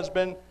not your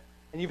husband,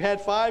 and you've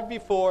had 5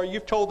 before.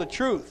 You've told the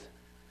truth.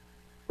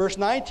 Verse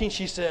 19,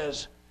 she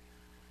says,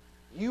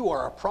 you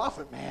are a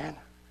prophet, man.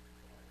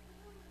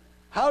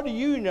 How do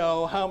you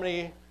know how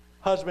many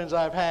husbands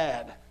I've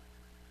had?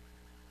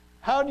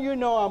 How do you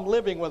know I'm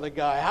living with a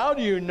guy? How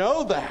do you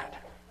know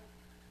that?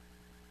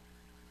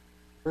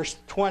 Verse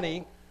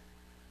 20,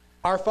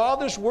 our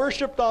fathers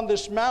worshipped on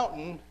this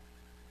mountain,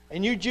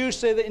 and you Jews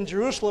say that in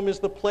Jerusalem is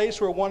the place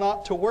where one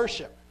ought to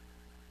worship.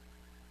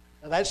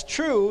 Now that's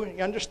true.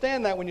 You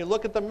understand that when you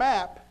look at the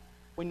map.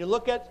 When you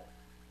look at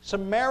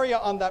Samaria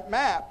on that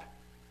map,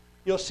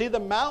 you'll see the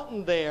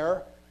mountain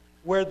there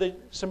where the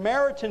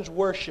Samaritans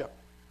worship,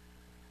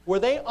 where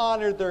they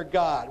honored their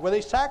God, where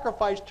they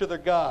sacrificed to their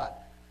God,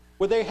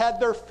 where they had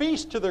their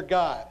feast to their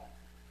God.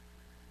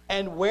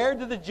 And where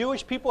did the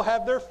Jewish people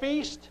have their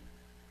feast?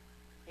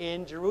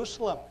 In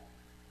Jerusalem,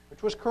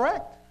 which was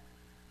correct.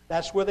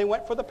 That's where they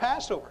went for the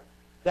Passover.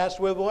 That's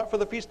where they went for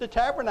the Feast of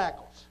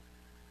Tabernacles.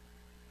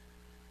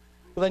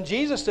 Well, then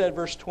Jesus said,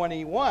 verse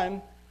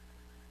 21,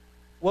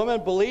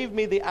 woman, believe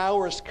me, the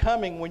hour is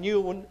coming when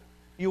you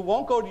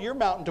won't go to your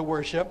mountain to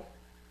worship,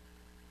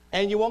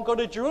 and you won't go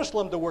to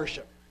Jerusalem to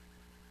worship.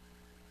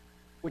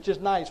 Which is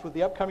nice. With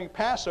the upcoming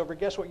Passover,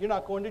 guess what? You're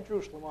not going to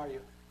Jerusalem, are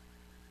you?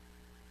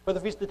 For the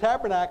Feast of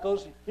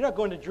Tabernacles, you're not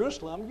going to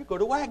Jerusalem. You go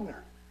to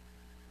Wagner.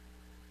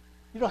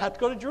 You don't have to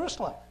go to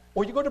Jerusalem.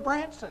 Or you go to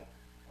Branson.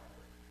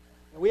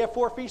 We have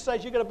 4 feast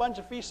sites. You get a bunch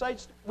of feast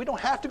sites. We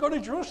don't have to go to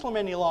Jerusalem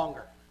any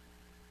longer.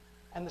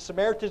 And the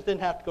Samaritans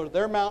didn't have to go to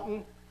their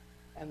mountain.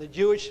 And the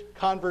Jewish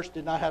converts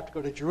did not have to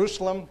go to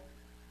Jerusalem.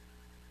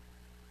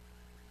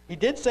 He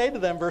did say to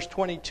them, verse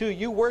 22,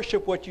 you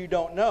worship what you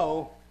don't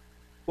know.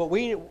 What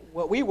we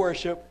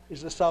worship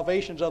is the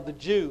salvations of the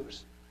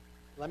Jews.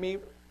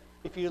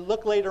 If you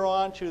look later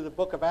on to the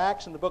book of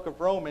Acts and the book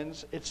of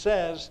Romans, it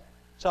says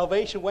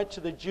salvation went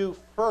to the Jew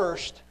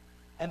first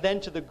and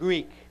then to the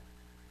Greek.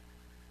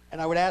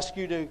 And I would ask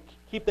you to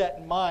keep that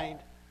in mind.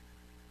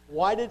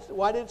 Why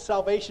did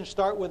salvation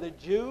start with the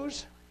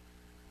Jews?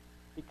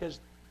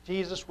 Because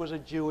Jesus was a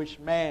Jewish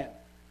man.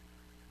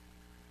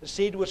 The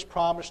seed was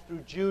promised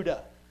through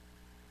Judah.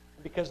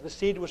 Because the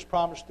seed was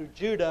promised through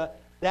Judah,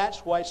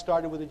 that's why it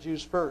started with the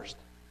Jews first.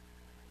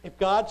 If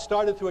God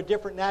started through a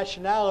different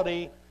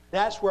nationality,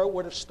 that's where it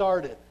would have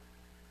started.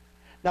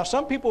 Now,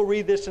 some people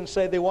read this and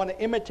say they want to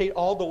imitate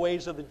all the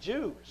ways of the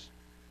Jews.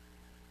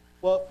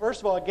 Well,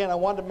 first of all, again, I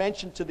want to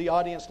mention to the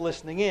audience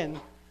listening in,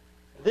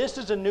 this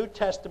is a New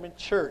Testament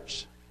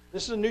church.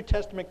 This is a New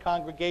Testament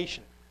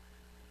congregation.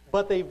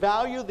 But they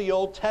value the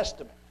Old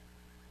Testament.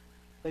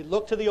 They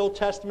look to the Old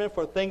Testament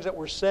for things that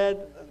were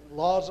said,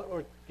 laws that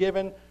were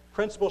given,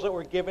 principles that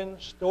were given,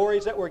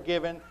 stories that were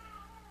given.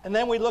 And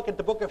then we look at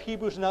the book of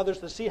Hebrews and others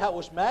to see how it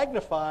was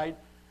magnified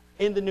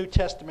in the New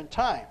Testament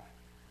time.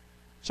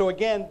 So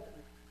again,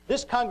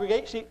 this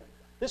congregation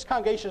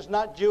is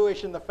not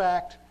Jewish in the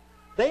fact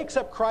they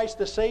accept Christ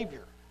as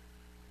Savior.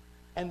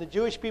 And the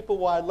Jewish people,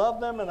 while I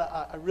love them and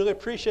I really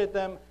appreciate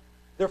them,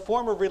 their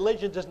form of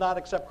religion does not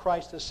accept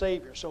Christ as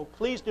Savior. So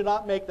please do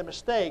not make the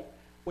mistake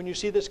when you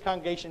see this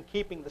congregation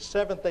keeping the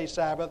seventh-day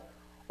Sabbath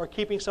or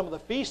keeping some of the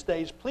feast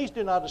days, please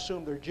do not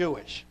assume they're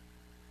Jewish.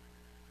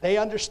 They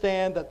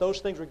understand that those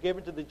things were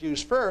given to the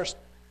Jews first.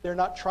 They're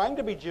not trying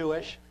to be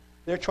Jewish.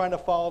 They're trying to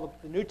follow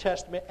the New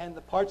Testament and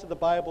the parts of the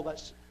Bible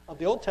of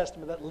the Old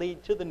Testament that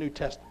lead to the New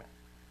Testament.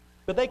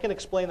 But they can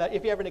explain that.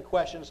 If you have any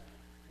questions,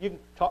 you can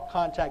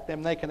contact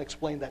them. They can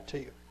explain that to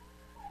you.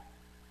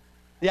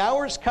 The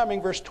hour is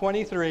coming, verse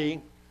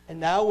 23, and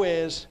now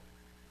is,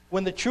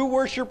 when the true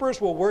worshipers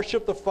will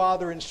worship the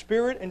Father in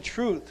spirit and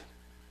truth.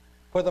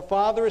 For the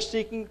Father is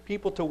seeking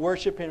people to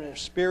worship Him in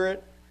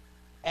spirit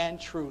and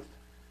truth.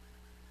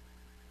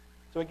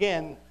 So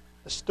again,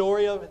 the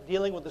story of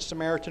dealing with the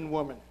Samaritan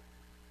woman.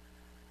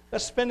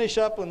 Let's finish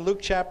up in Luke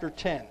chapter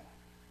 10.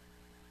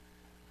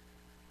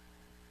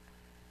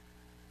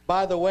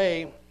 By the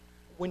way,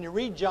 when you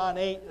read John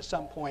 8 at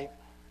some point,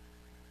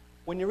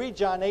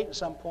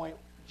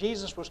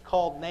 Jesus was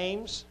called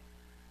names.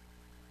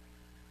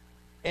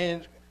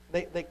 And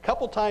a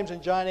couple times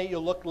in John 8,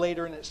 you'll look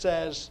later and it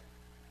says,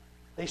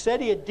 they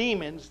said he had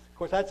demons. Of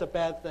course, that's a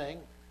bad thing.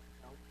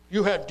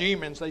 You have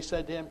demons, they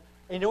said to him.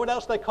 And you know what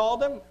else they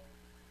called him?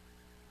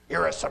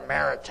 You're a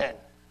Samaritan.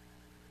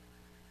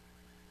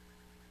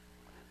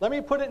 Let me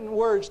put it in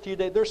words to you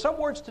today. There's some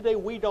words today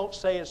we don't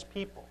say as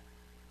people.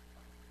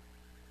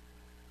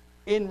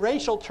 In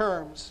racial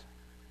terms,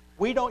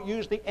 we don't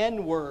use the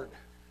N word.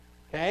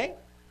 Okay?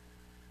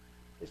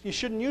 You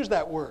shouldn't use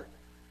that word.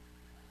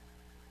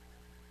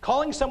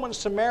 Calling someone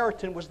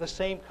Samaritan was the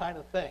same kind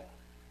of thing.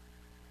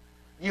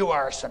 You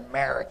are a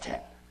Samaritan.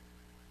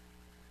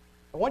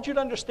 I want you to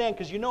understand,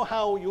 because you know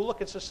how you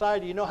look at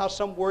society, you know how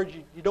some words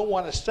you don't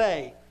want to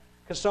say,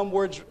 because some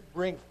words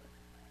bring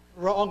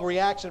wrong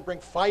reactions, bring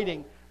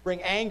fighting,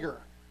 bring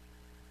anger.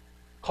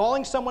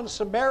 Calling someone a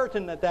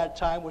Samaritan at that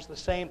time was the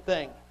same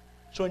thing.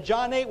 So in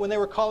John 8, when they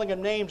were calling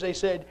him names, they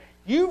said,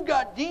 you've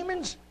got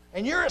demons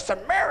and you're a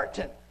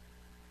Samaritan.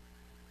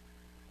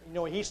 You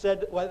know what he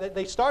said? Well,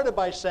 they started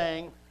by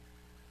saying,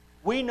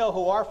 we know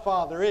who our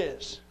Father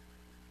is.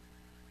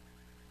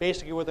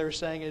 Basically what they were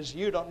saying is,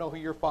 you don't know who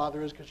your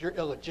father is because you're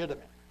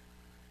illegitimate.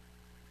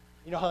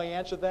 You know how he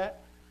answered that?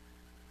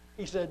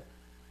 He said,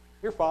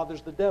 your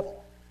father's the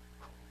devil.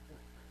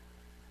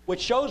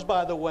 Which shows,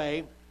 by the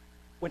way,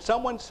 when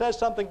someone says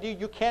something to you,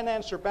 you can't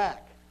answer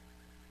back.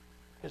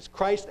 Because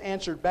Christ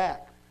answered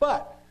back.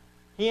 But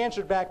he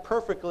answered back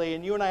perfectly,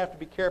 and you and I have to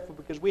be careful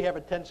because we have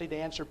a tendency to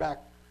answer back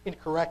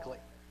incorrectly.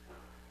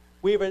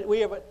 We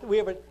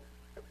have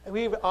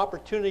an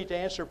opportunity to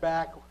answer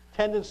back,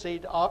 tendency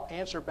to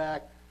answer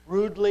back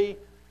rudely,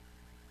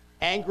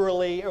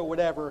 angrily, or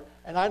whatever,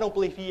 and I don't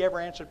believe he ever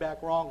answered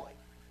back wrongly.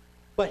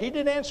 But he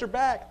did answer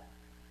back.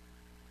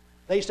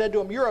 They said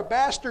to him, you're a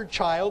bastard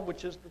child,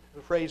 which is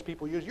the phrase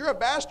people use. You're a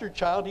bastard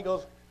child. He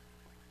goes,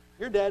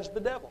 your dad's the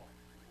devil.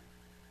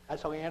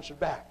 That's how he answered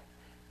back.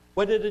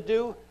 What did it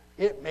do?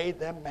 It made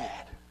them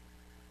mad.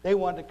 They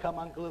wanted to come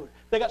unglued.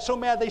 They got so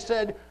mad they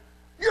said,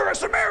 you're a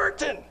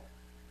Samaritan.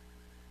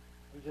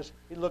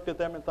 He looked at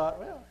them and thought,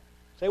 well,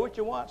 say what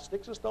you want.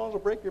 Sticks and stones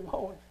will break your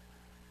bones.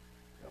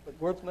 But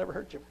words will never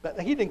hurt you. But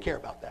he didn't care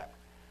about that.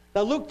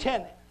 Now Luke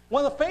 10,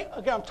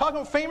 again, I'm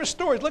talking about famous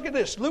stories. Look at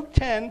this. Luke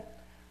 10,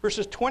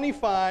 verses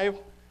 25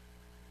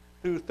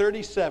 through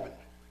 37.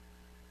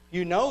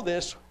 You know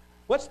this.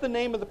 What's the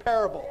name of the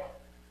parable?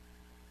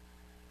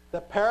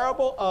 The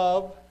parable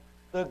of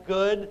the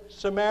Good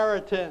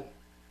Samaritan.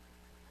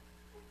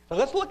 So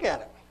let's look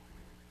at it.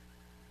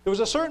 There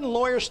was a certain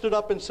lawyer stood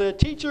up and said,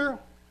 Teacher,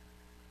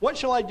 what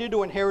shall I do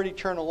to inherit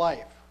eternal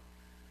life?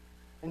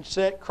 And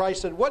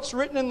Christ said, what's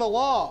written in the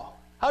law?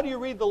 How do you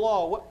read the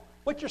law?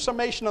 What's your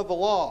summation of the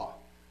law?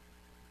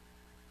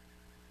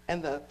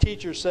 And the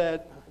teacher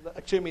said,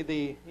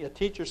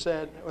 teacher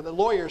said, or the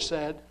lawyer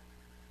said,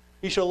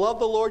 you shall love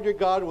the Lord your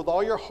God with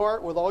all your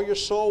heart, with all your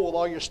soul, with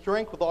all your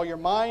strength, with all your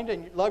mind,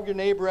 and love your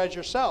neighbor as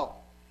yourself.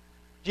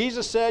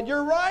 Jesus said,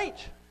 you're right.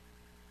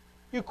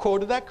 You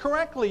quoted that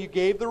correctly. You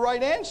gave the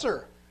right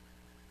answer.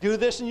 Do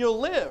this and you'll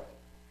live.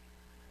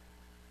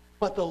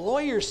 But the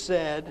lawyer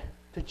said,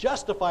 to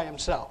justify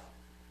himself,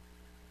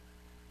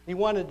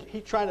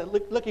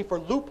 looking for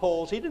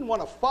loopholes. He didn't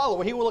want to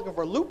follow. He was looking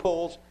for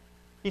loopholes.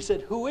 He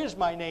said, who is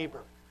my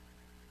neighbor?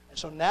 And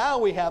so now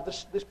we have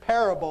this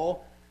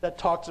parable that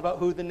talks about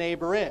who the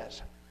neighbor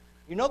is.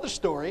 You know the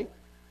story.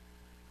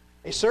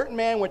 A certain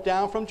man went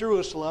down from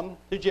Jerusalem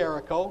to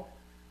Jericho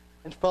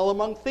and fell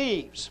among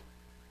thieves,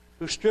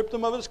 who stripped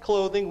him of his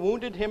clothing,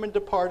 wounded him, and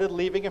departed,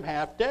 leaving him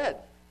half dead.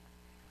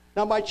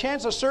 Now by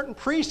chance a certain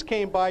priest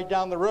came by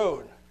down the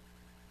road.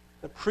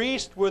 The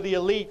priests were the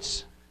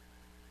elites.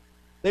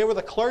 They were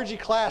the clergy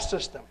class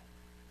system.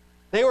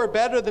 They were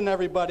better than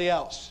everybody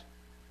else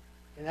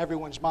in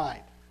everyone's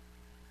mind.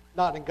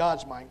 Not in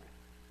God's mind.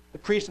 The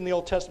priests in the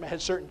Old Testament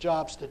had certain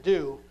jobs to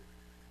do,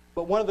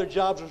 but one of their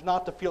jobs was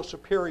not to feel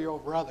superior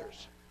over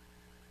others.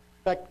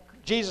 In fact,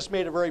 Jesus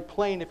made it very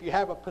plain, if you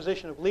have a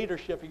position of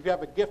leadership, if you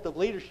have a gift of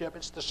leadership,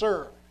 it's to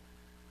serve.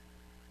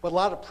 But a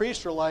lot of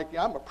priests are like,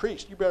 yeah, I'm a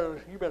priest, you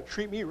better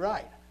treat me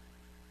right.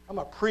 I'm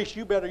a priest,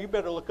 you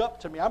better look up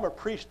to me. I'm a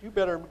priest, you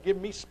better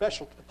give me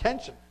special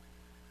attention.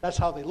 That's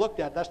how they looked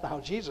at it. That's not how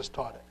Jesus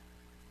taught it.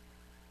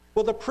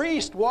 Well, the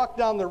priest walked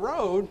down the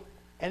road,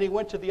 and he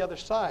went to the other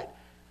side.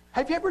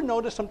 Have you ever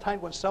noticed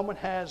sometimes when someone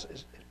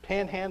is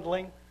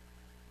panhandling,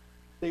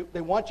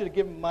 they want you to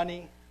give them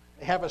money,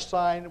 they have a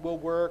sign, will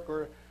work,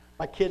 or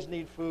my kids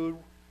need food.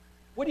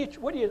 What do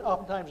you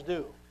oftentimes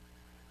do?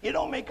 You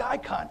don't make eye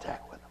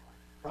contact with them,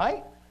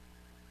 right?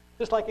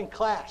 Just like in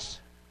class.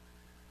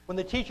 When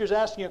the teacher's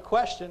asking you a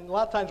question, a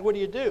lot of times what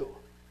do?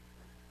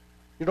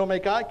 You don't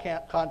make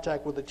eye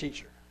contact with the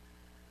teacher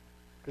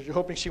because you're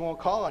hoping she won't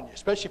call on you.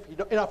 Especially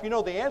if you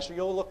know the answer,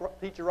 you'll look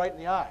the teacher right in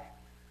the eye.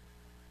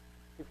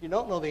 If you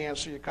don't know the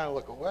answer, you kind of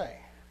look away.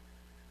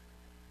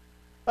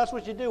 That's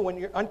what you do. When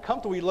you're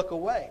uncomfortable, you look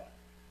away.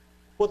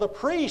 Well, the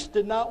priest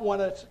did not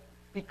want to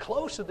be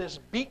close to this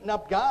beaten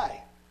up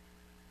guy.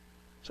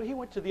 So he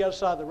went to the other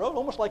side of the road,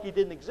 almost like he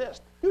didn't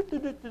exist.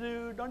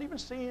 Don't even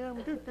see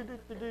him.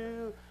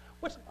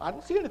 I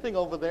don't see anything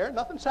over there.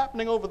 Nothing's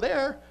happening over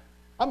there.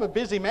 I'm a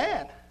busy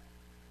man.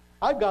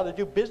 I've got to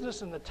do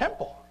business in the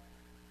temple.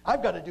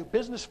 I've got to do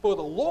business for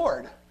the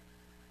Lord.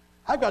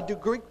 I've got to do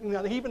Greek,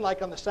 even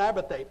like on the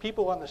Sabbath day.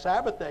 People on the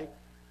Sabbath day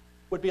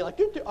would be like,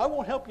 I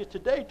won't help you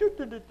today.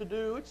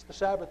 It's the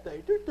Sabbath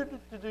day.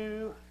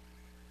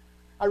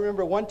 I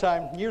remember one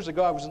time, years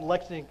ago, I was in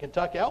Lexington,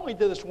 Kentucky. I only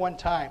did this one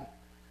time.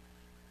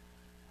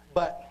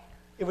 But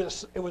it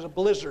was a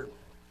blizzard.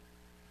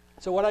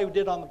 So what I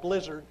did on the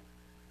blizzard,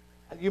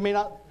 you may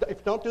not,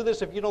 don't do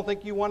this if you don't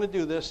think you want to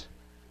do this.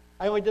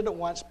 I only did it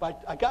once,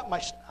 but I got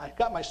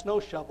my snow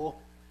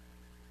shovel,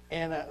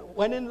 and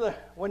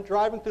when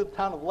driving through the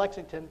town of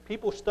Lexington,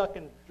 people stuck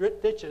in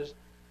ditches,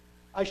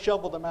 I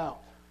shoveled them out.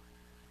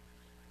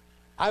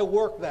 I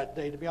worked that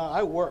day, to be honest.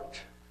 I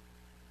worked.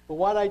 But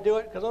why'd I do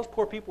it? Because those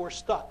poor people were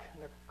stuck.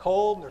 And they're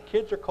cold, and their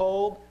kids are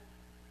cold.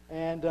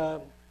 And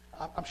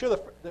I'm sure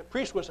the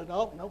priest would say,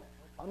 no,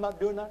 I'm not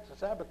doing that. It's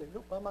a Sabbath day.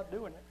 Nope, I'm not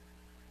doing it.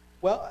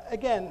 Well,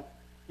 again,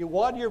 you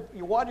water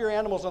your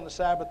animals on the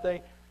Sabbath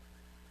day.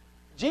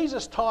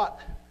 Jesus taught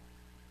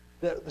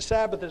that the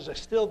Sabbath is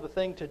still the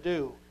thing to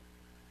do.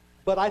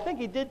 But I think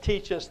he did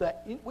teach us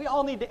that we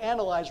all need to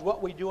analyze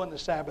what we do on the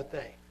Sabbath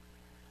day.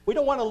 We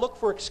don't want to look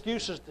for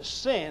excuses to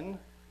sin.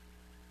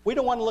 We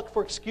don't want to look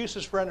for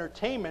excuses for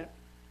entertainment.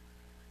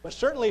 But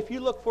certainly if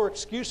you look for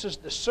excuses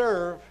to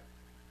serve,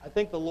 I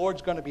think the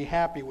Lord's going to be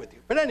happy with you.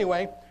 But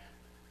anyway,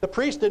 the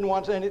priest didn't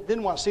want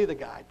to see the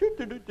guy.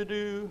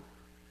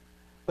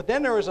 But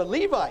then there was a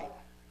Levite.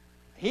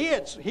 He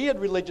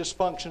had religious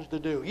functions to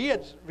do. He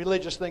had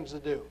religious things to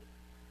do.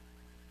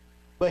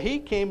 But he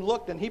came,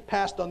 looked, and he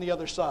passed on the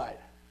other side.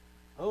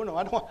 Oh, no,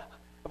 I don't want...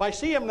 If I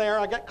see him there,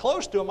 I get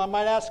close to him, I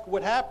might ask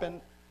what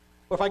happened.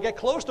 Or if I get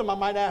close to him, I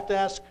might have to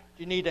ask, do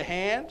you need a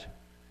hand?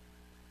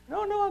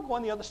 No, I'll go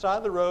on the other side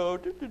of the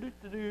road,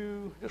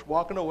 just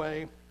walking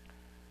away.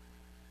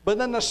 But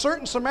then a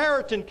certain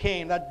Samaritan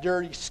came, that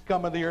dirty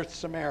scum of the earth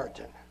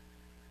Samaritan.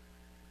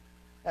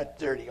 That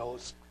dirty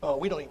old... Oh,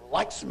 we don't even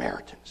like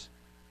Samaritans.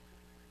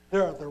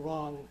 They're of the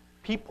wrong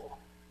people.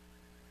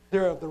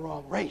 They're of the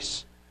wrong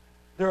race.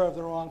 They're of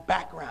the wrong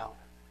background.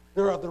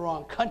 They're of the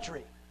wrong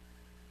country.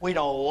 We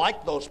don't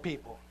like those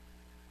people.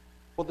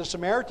 Well, the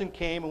Samaritan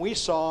came and we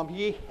saw him.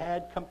 He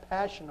had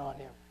compassion on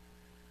him.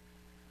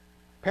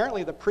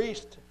 Apparently the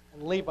priest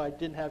and Levi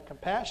didn't have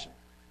compassion,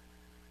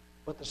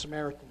 but the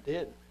Samaritan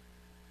did.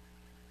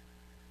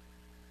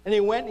 And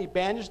he went and he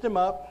bandaged him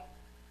up.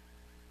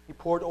 He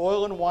poured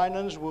oil and wine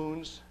on his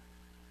wounds,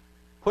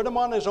 put him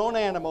on his own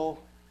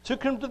animal,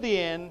 took him to the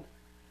inn,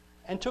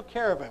 and took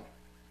care of him.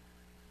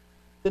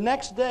 The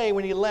next day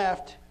when he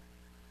left,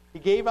 he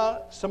gave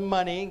out some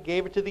money,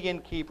 gave it to the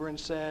innkeeper, and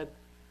said,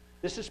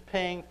 this is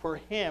paying for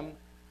him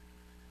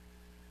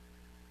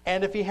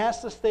And if he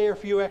has to stay a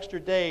few extra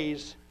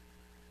days,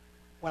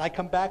 when I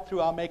come back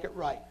through, I'll make it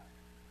right.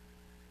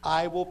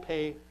 I will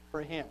pay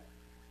for him.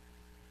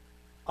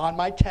 On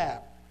my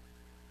tab,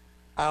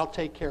 I'll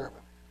take care of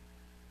him.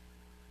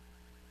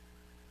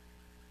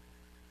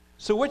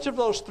 So which of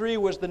those three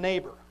was the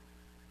neighbor?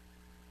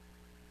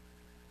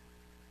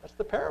 That's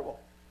the parable.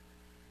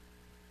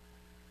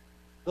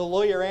 The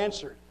lawyer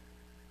answered,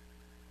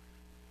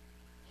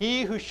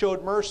 he who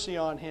showed mercy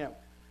on him.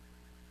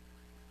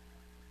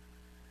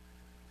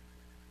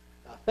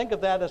 Now think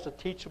of that as a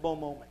teachable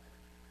moment.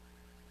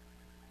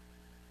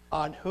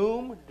 On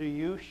whom do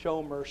you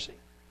show mercy?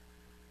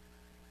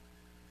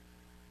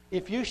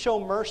 If you show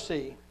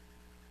mercy,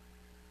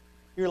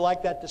 you're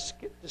like that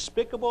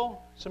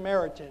despicable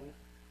Samaritan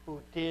who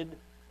did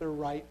the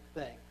right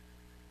thing.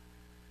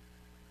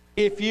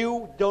 If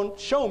you don't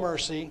show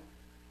mercy,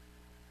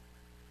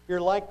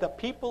 you're like the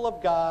people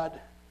of God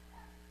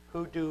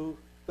who do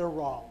the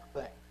wrong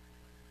thing.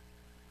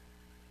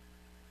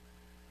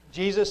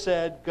 Jesus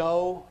said,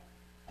 go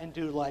and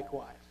do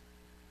likewise.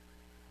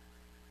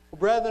 Well,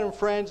 brethren and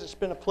friends, it's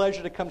been a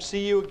pleasure to come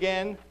see you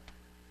again.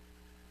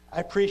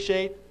 I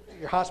appreciate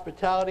your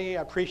hospitality.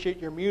 I appreciate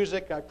your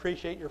music. I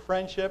appreciate your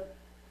friendship.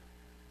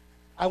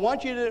 I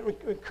want you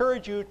to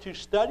encourage you to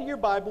study your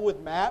Bible with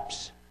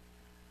maps.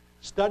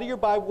 Study your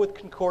Bible with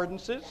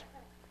concordances.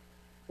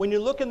 When you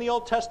look in the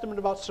Old Testament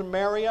about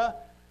Samaria,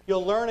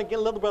 you'll learn again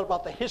a little bit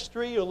about the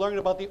history. You'll learn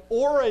about the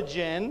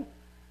origin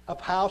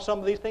of how some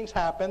of these things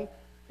happen.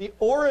 The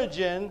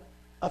origin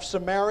of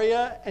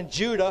Samaria and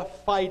Judah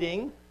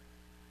fighting.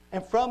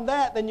 And from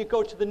that, then you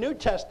go to the New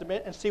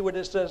Testament and see what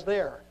it says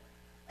there.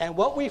 And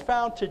what we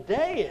found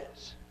today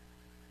is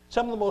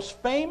some of the most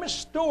famous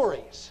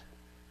stories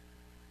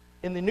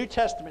in the New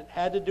Testament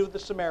had to do with the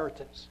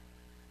Samaritans.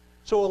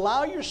 So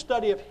allow your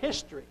study of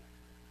history,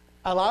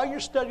 allow your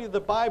study of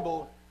the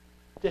Bible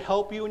to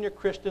help you in your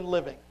Christian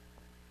living.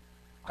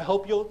 I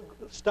hope you'll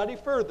study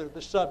further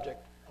the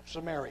subject of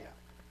Samaria.